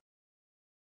number?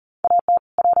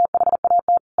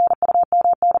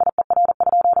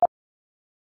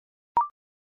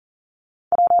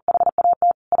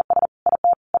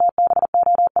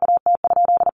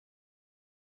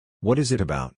 What is it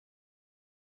about?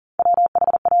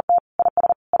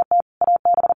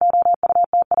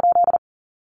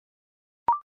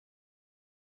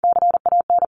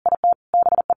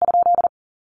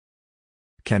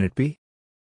 Can it be?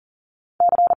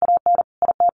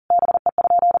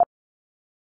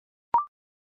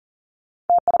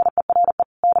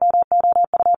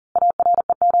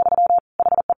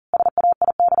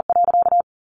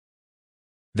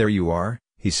 There you are,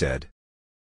 he said.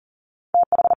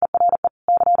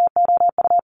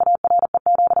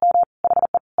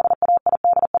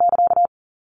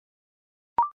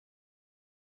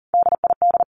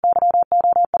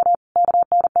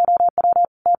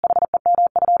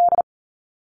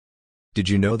 Did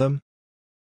you know them?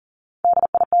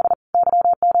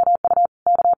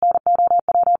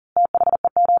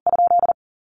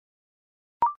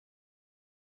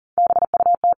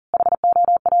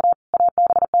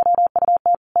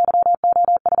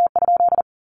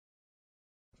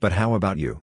 But how about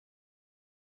you?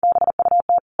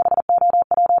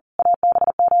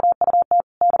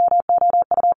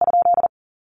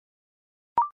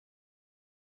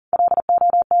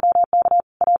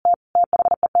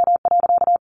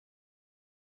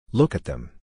 Look at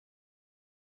them.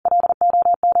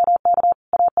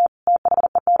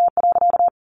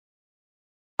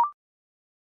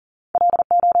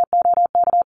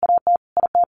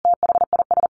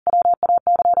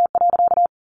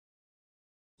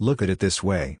 Look at it this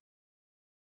way.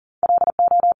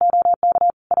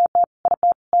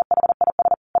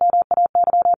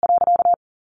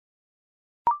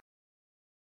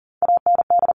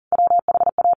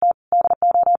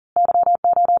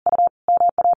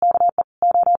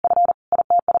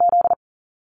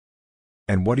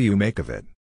 And what do you make of it?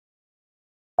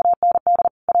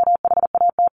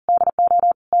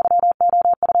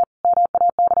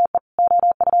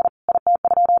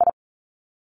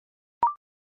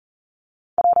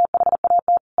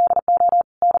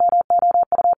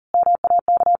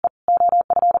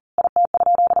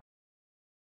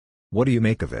 What do you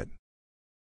make of it?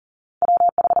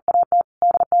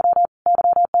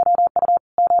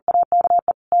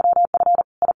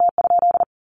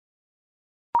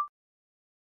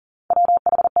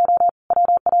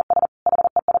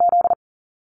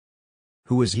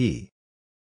 Who is he?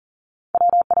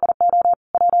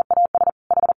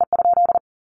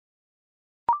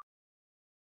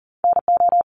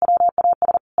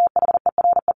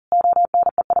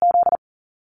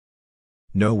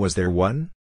 No, was there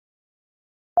one?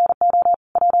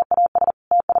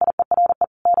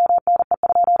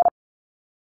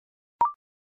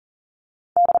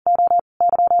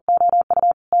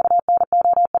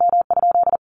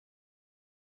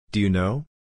 Do you know?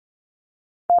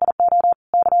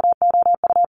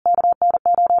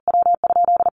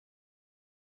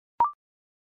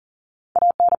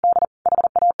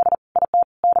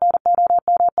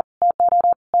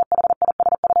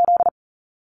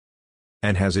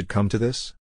 And has it come to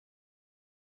this?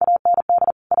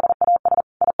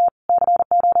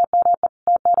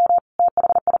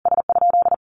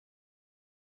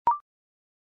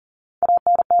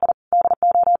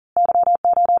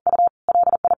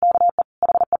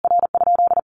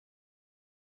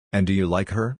 And do you like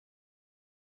her?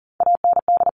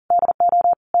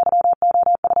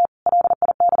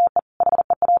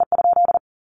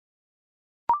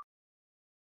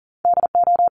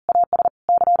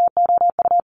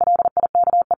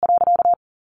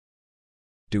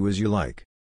 Do as you like.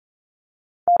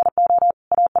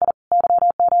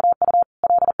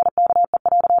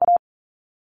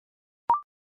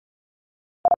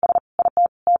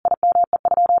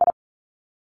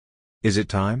 Is it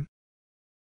time?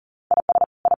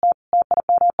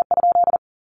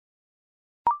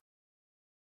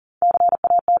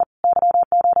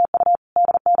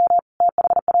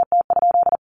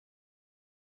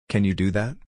 Can you do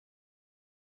that?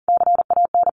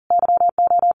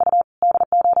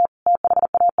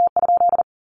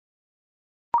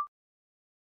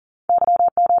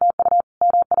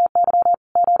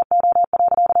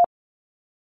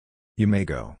 You may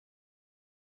go.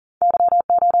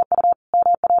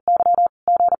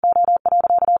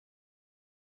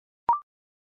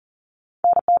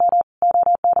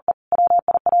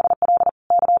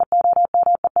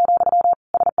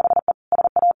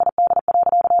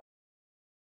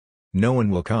 No one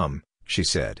will come, she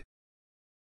said.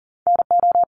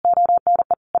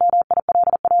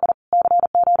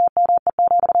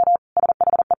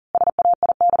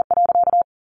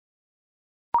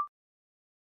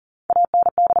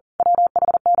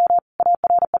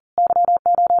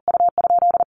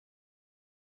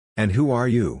 And who are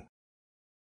you?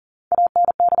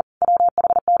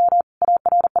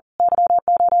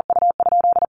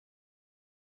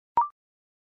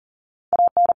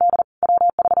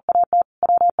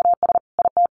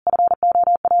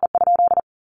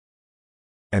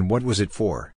 And what was it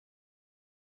for?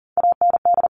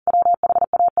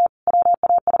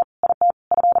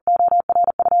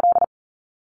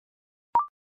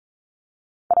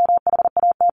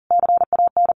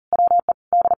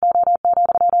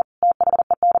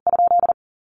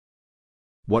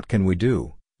 What can we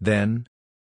do, then?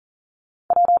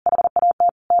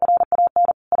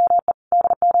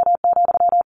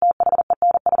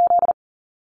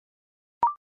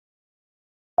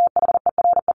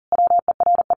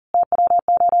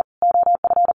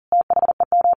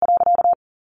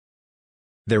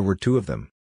 There were two of them.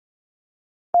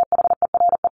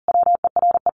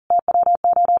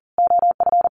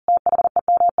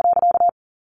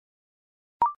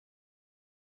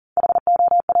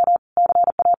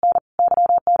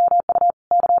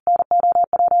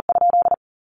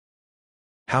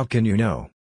 How can you know?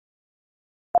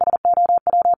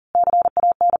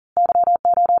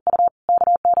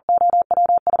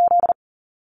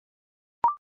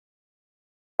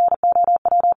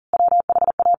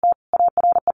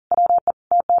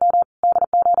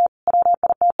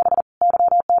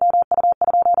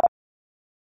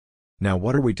 Now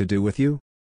what are we to do with you?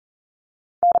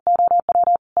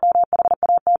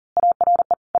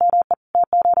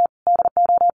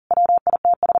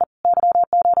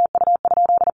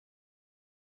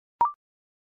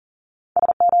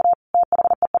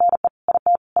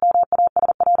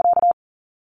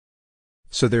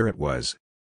 So there it was.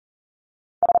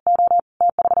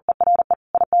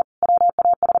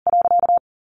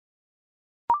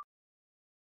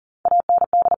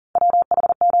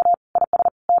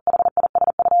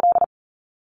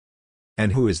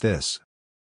 And who is this?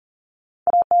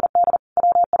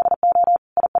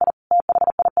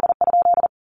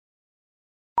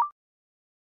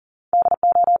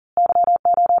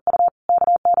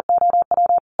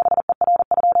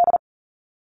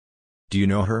 Do you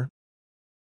know her?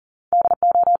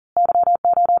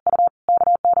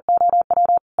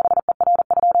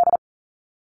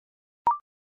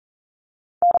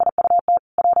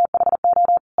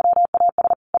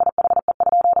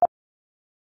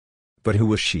 But who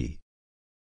was she?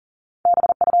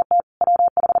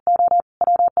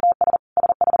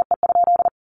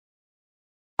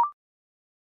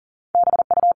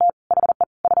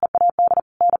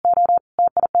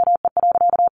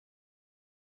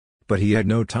 But he had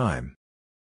no time.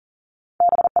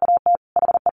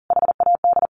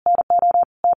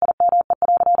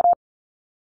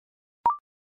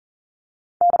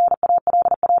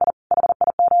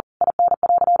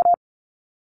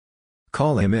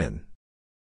 Call him in.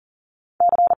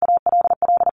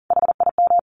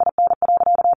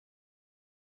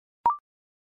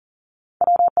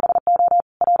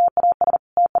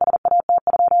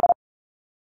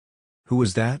 Who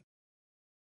was that?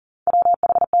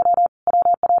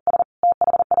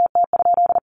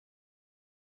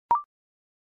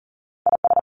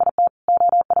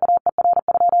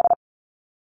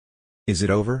 Is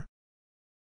it over?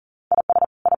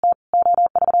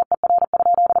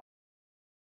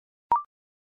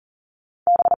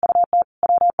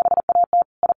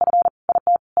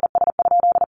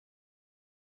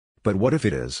 But what if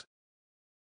it is?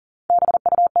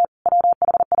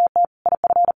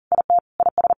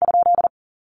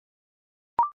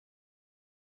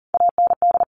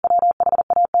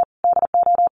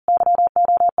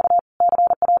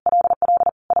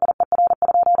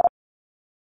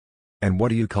 And what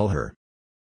do you call her?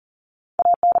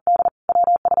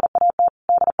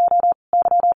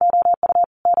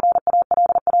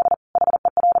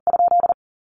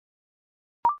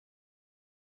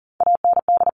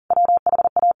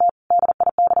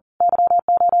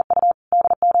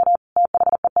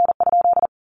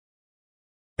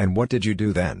 And what did you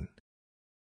do then?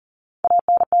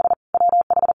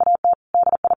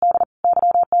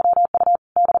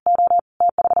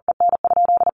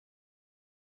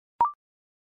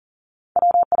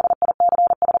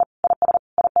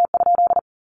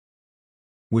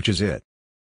 Which is it?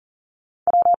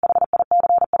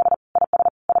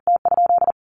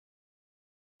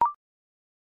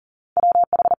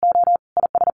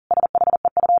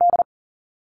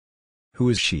 Who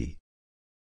is she?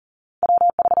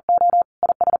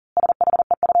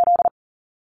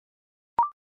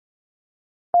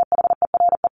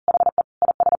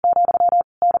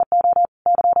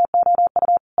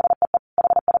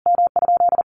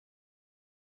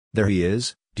 There he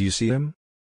is, do you see him?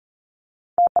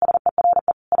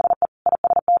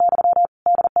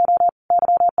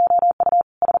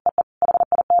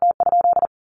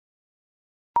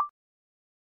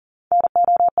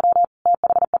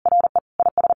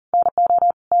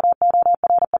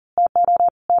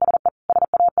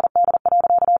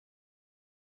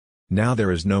 Now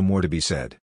there is no more to be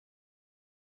said.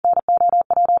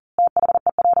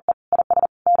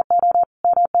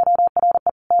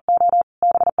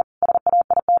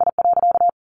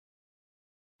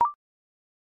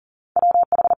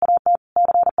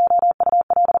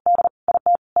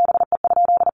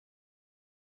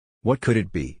 What could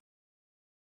it be?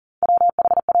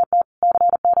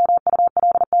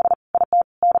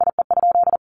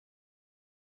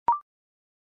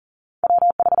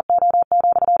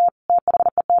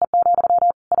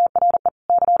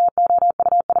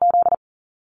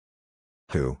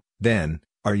 Who, then,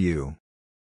 are you?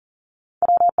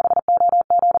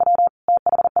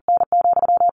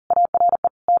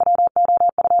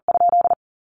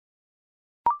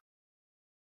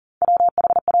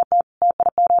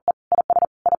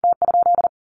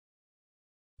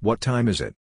 What time is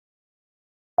it?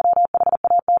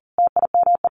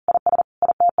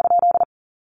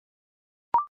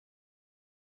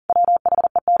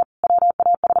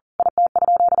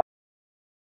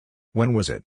 When was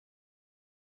it?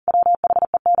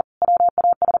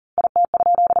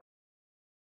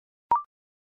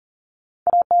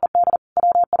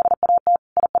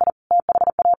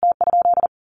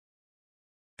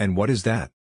 And what is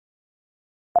that?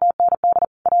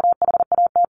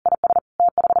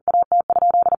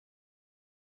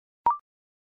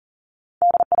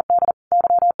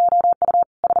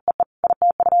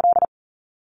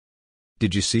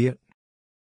 Did you see it?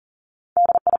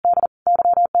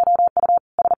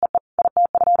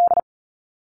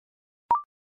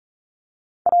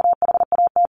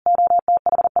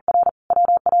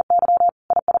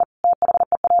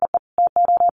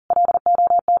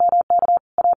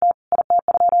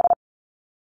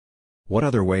 What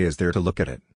other way is there to look at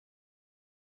it?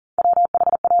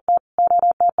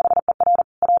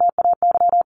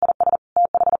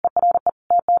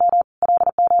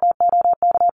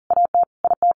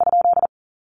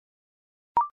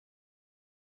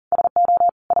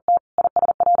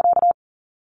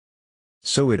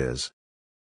 So it is.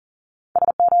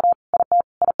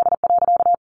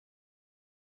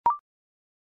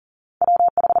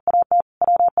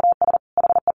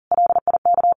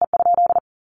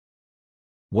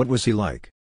 What was he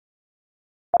like?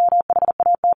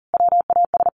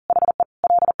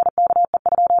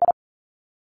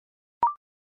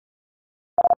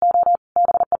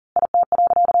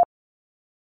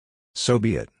 So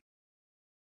be it.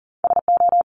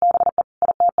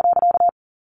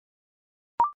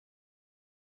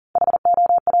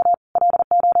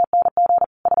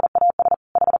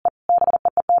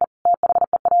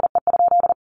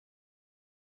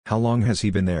 How long has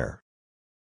he been there?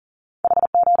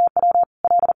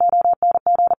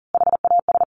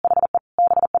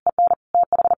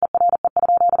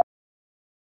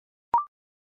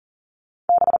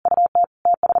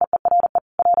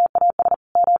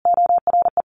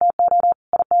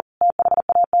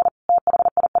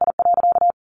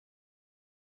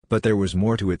 But there was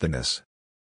more to it than this.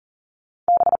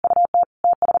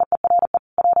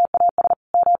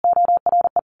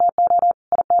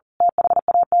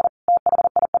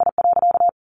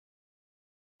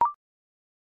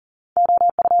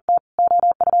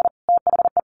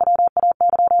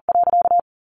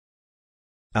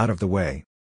 Out of the way.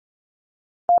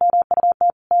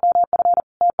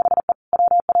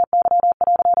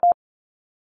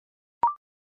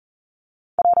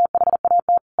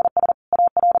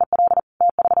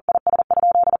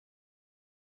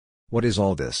 What is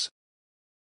all this?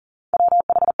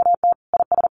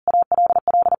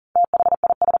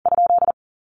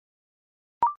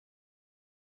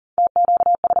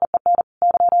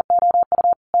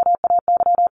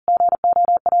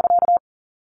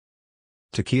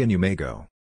 To key and you may go.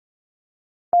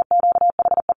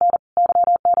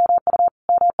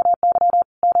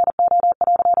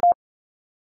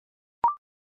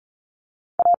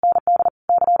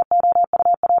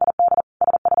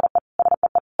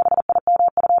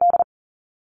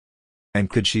 And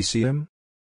could she see him?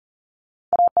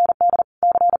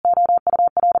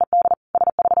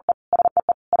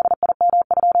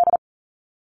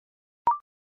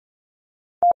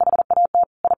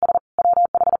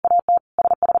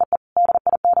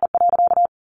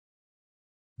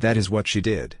 That is what she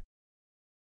did.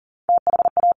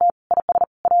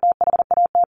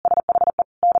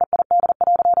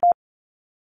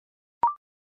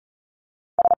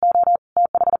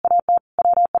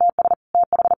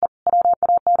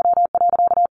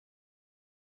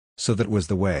 So that was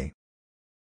the way.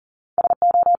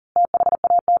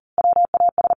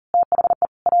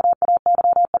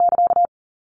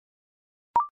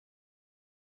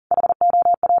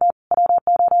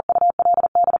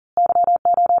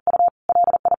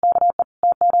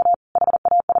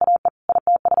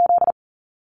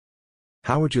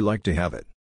 How would you like to have it?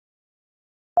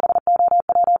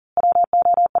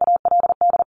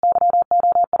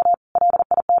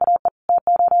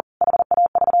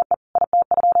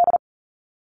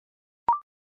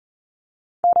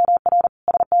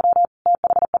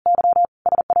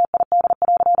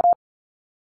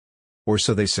 Or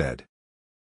so they said.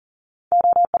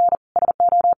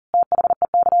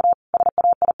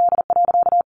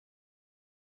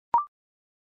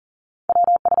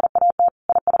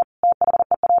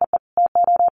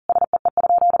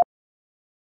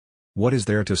 What is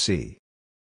there to see?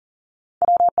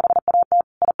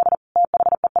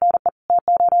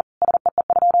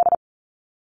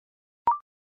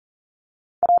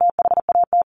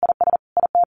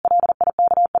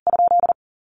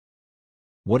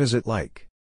 What is it like?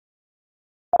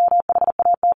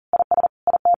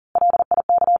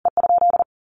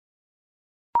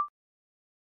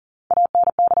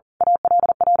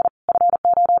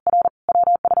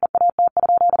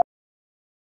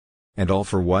 And all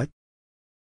for what?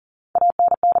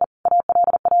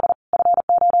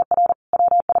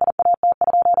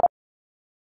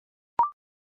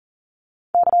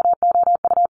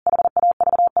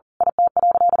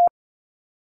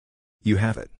 You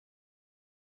have it.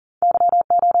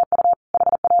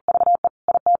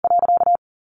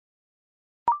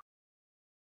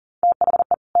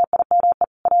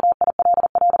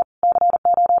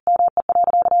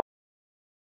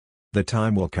 The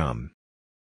time will come.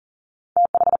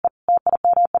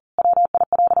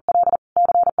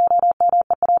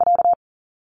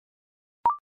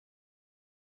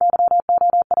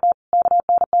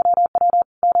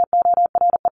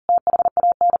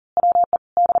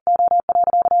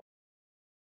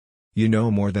 You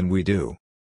know more than we do.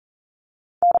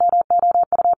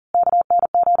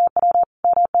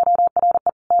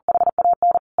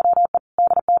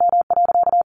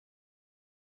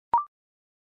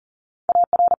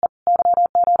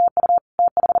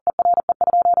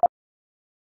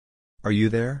 Are you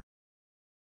there?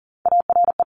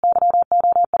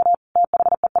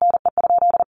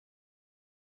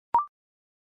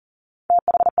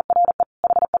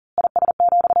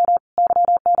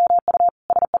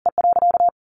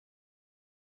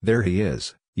 There he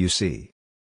is, you see.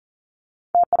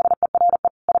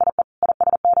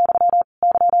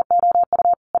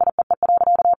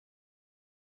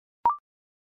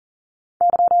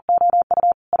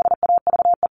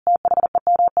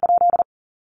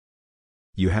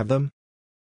 You have them?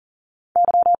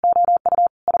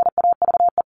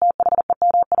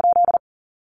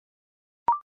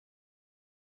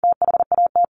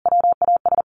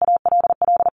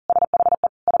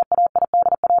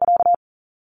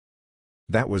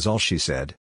 That was all she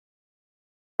said.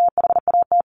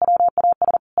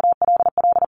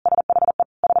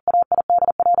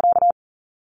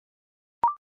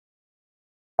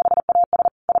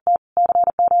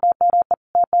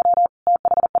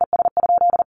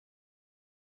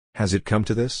 Has it come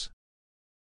to this?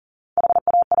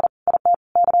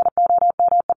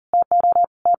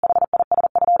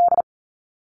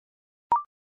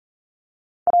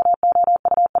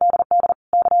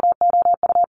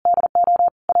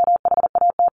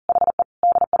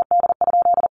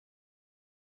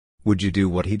 Would you do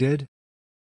what he did?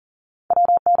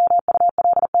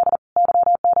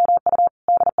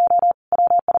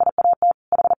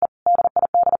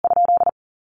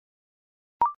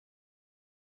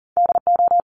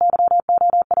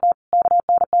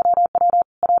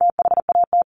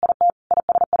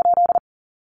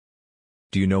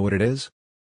 Do you know what it is?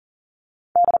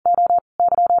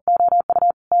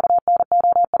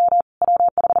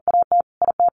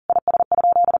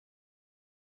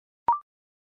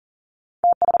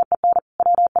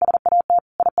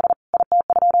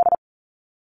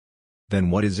 Then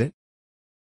what is it?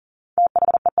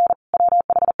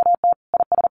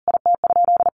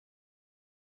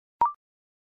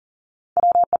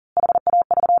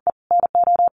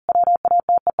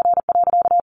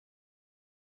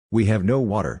 We have no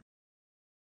water.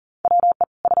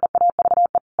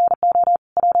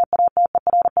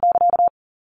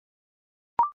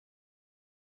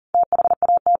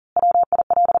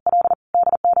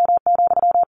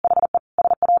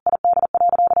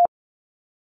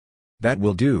 That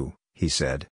will do, he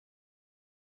said.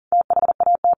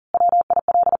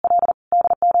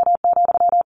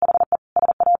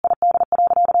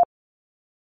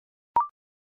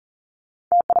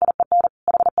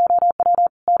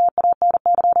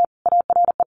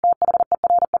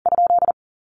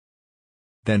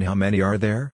 Then how many are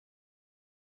there?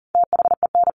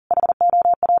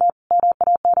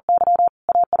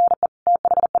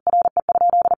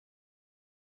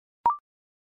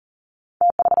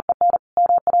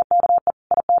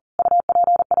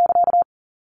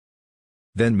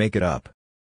 Then make it up.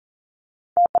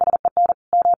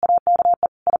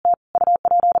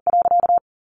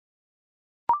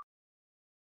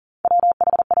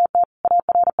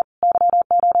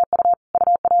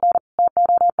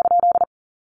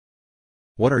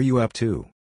 What are you up to?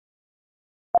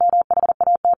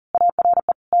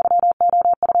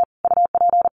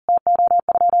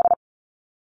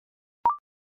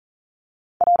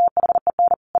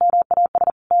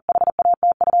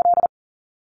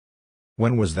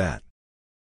 When was that?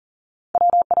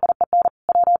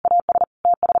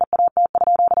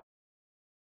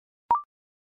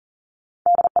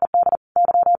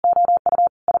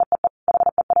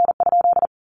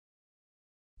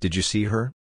 Did you see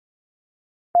her?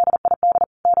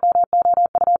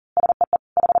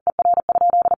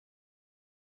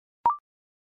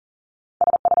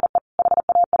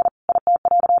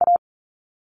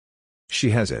 She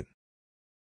has it.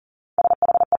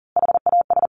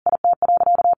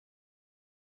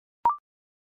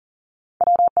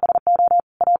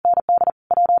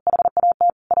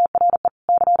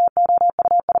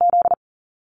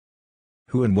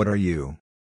 Who and what are you?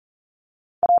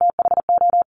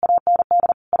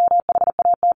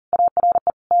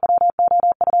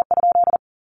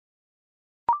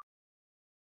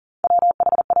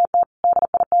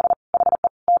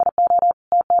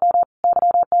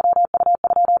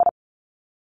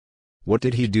 What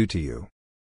did he do to you?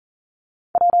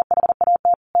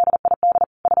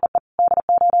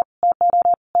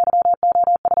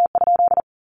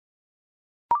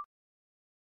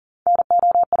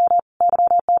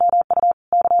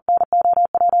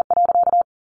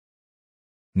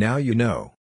 Now you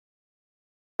know.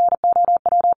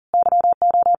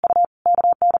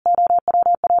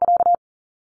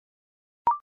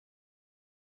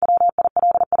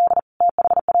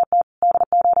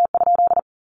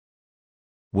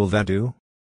 Will that do?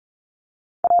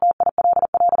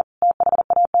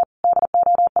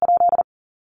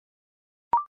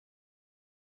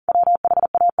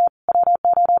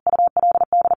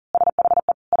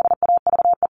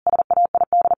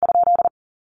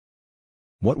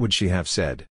 What would she have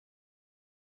said?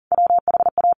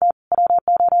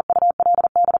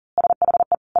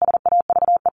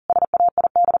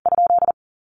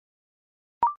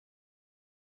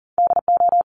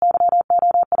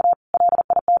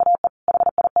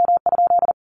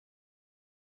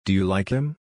 Do you like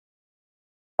him?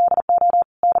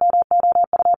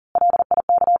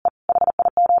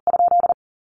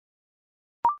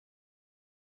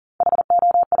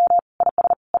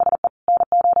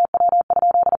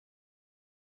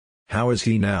 How is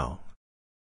he now?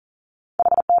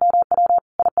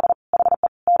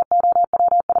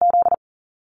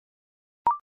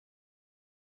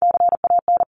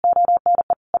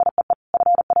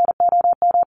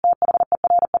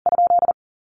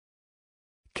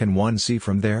 Can one see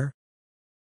from there?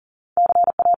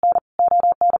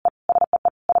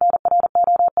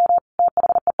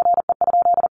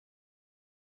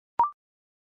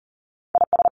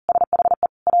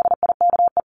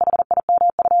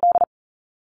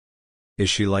 Is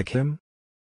she like him?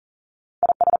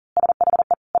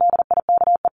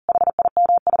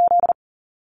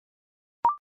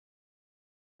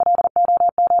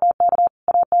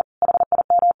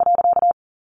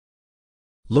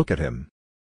 Look at him.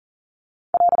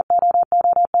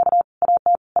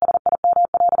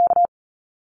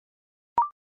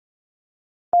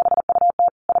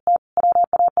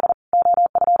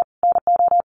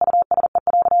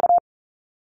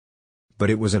 But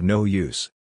it was of no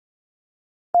use.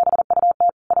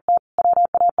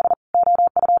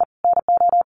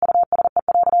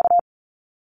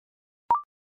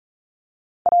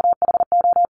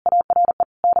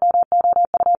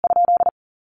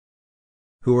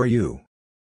 Who are you?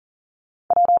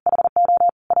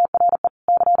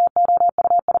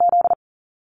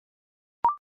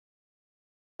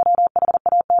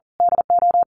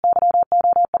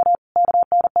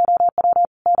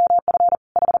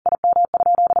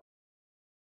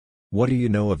 What do you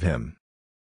know of him?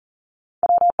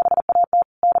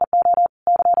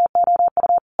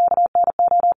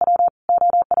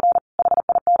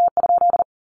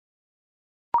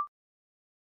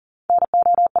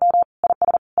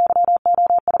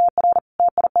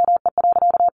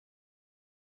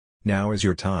 Now is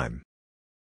your time.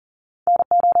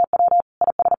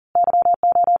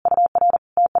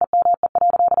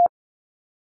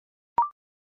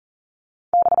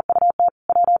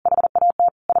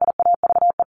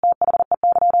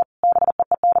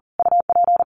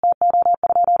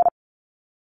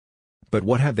 But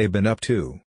what have they been up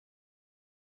to?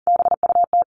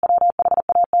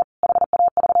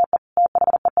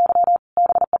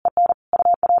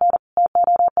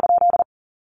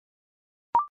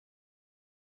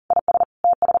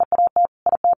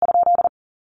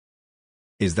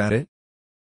 Is that it?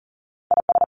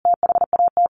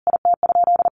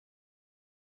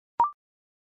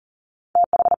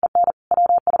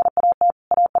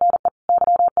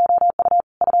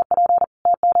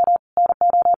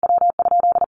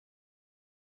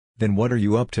 Then what are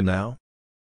you up to now?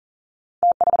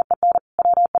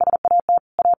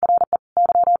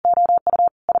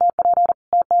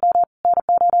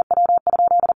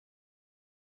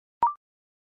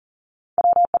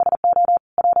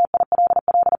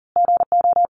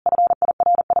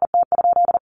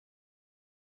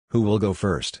 Who will go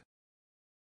first?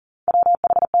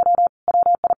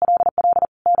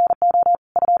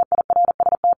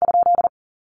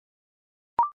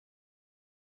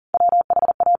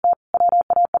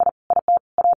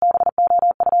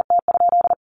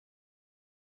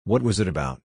 What was it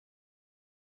about?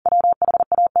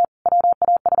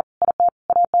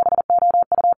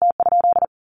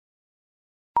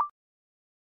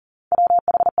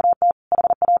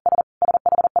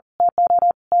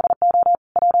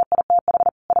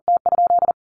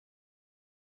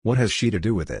 What has she to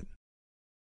do with it?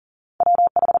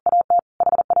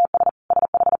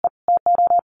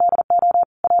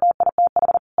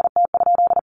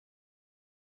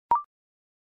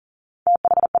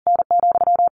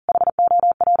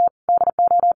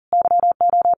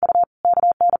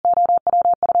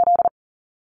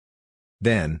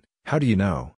 Then, how do you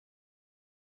know?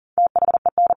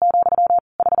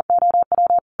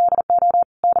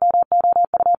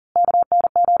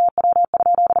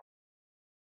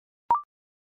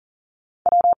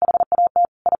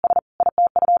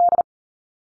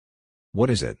 What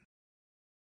is it?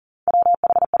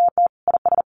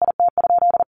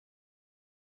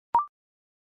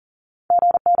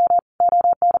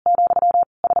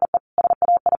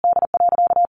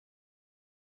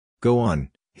 Go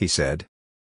on, he said.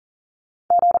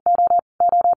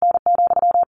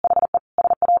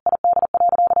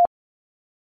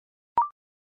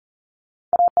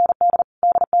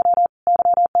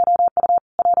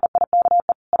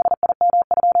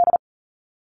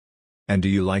 And do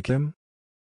you like him?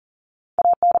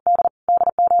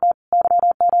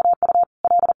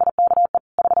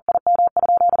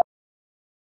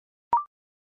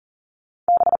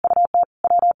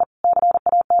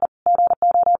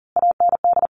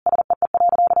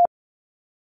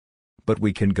 But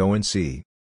we can go and see.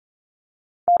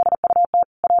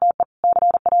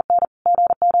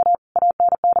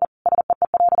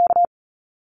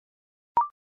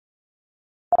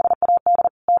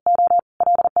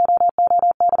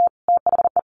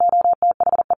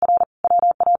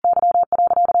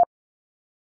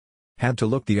 Had to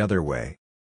look the other way.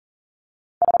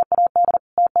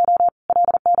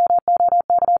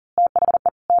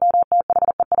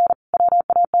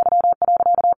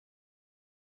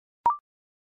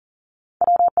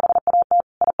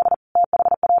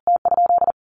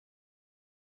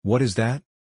 What is that?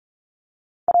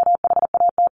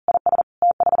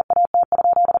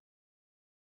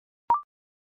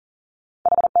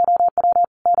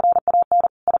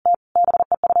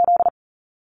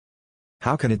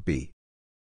 How can it be?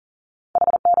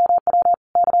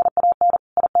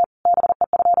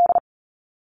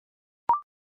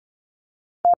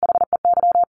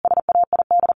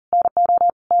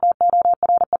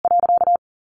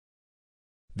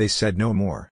 They said no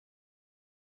more.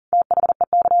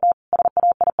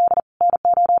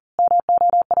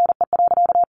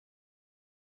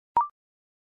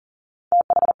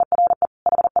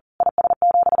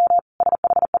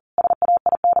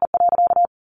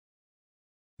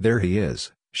 There he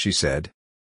is, she said.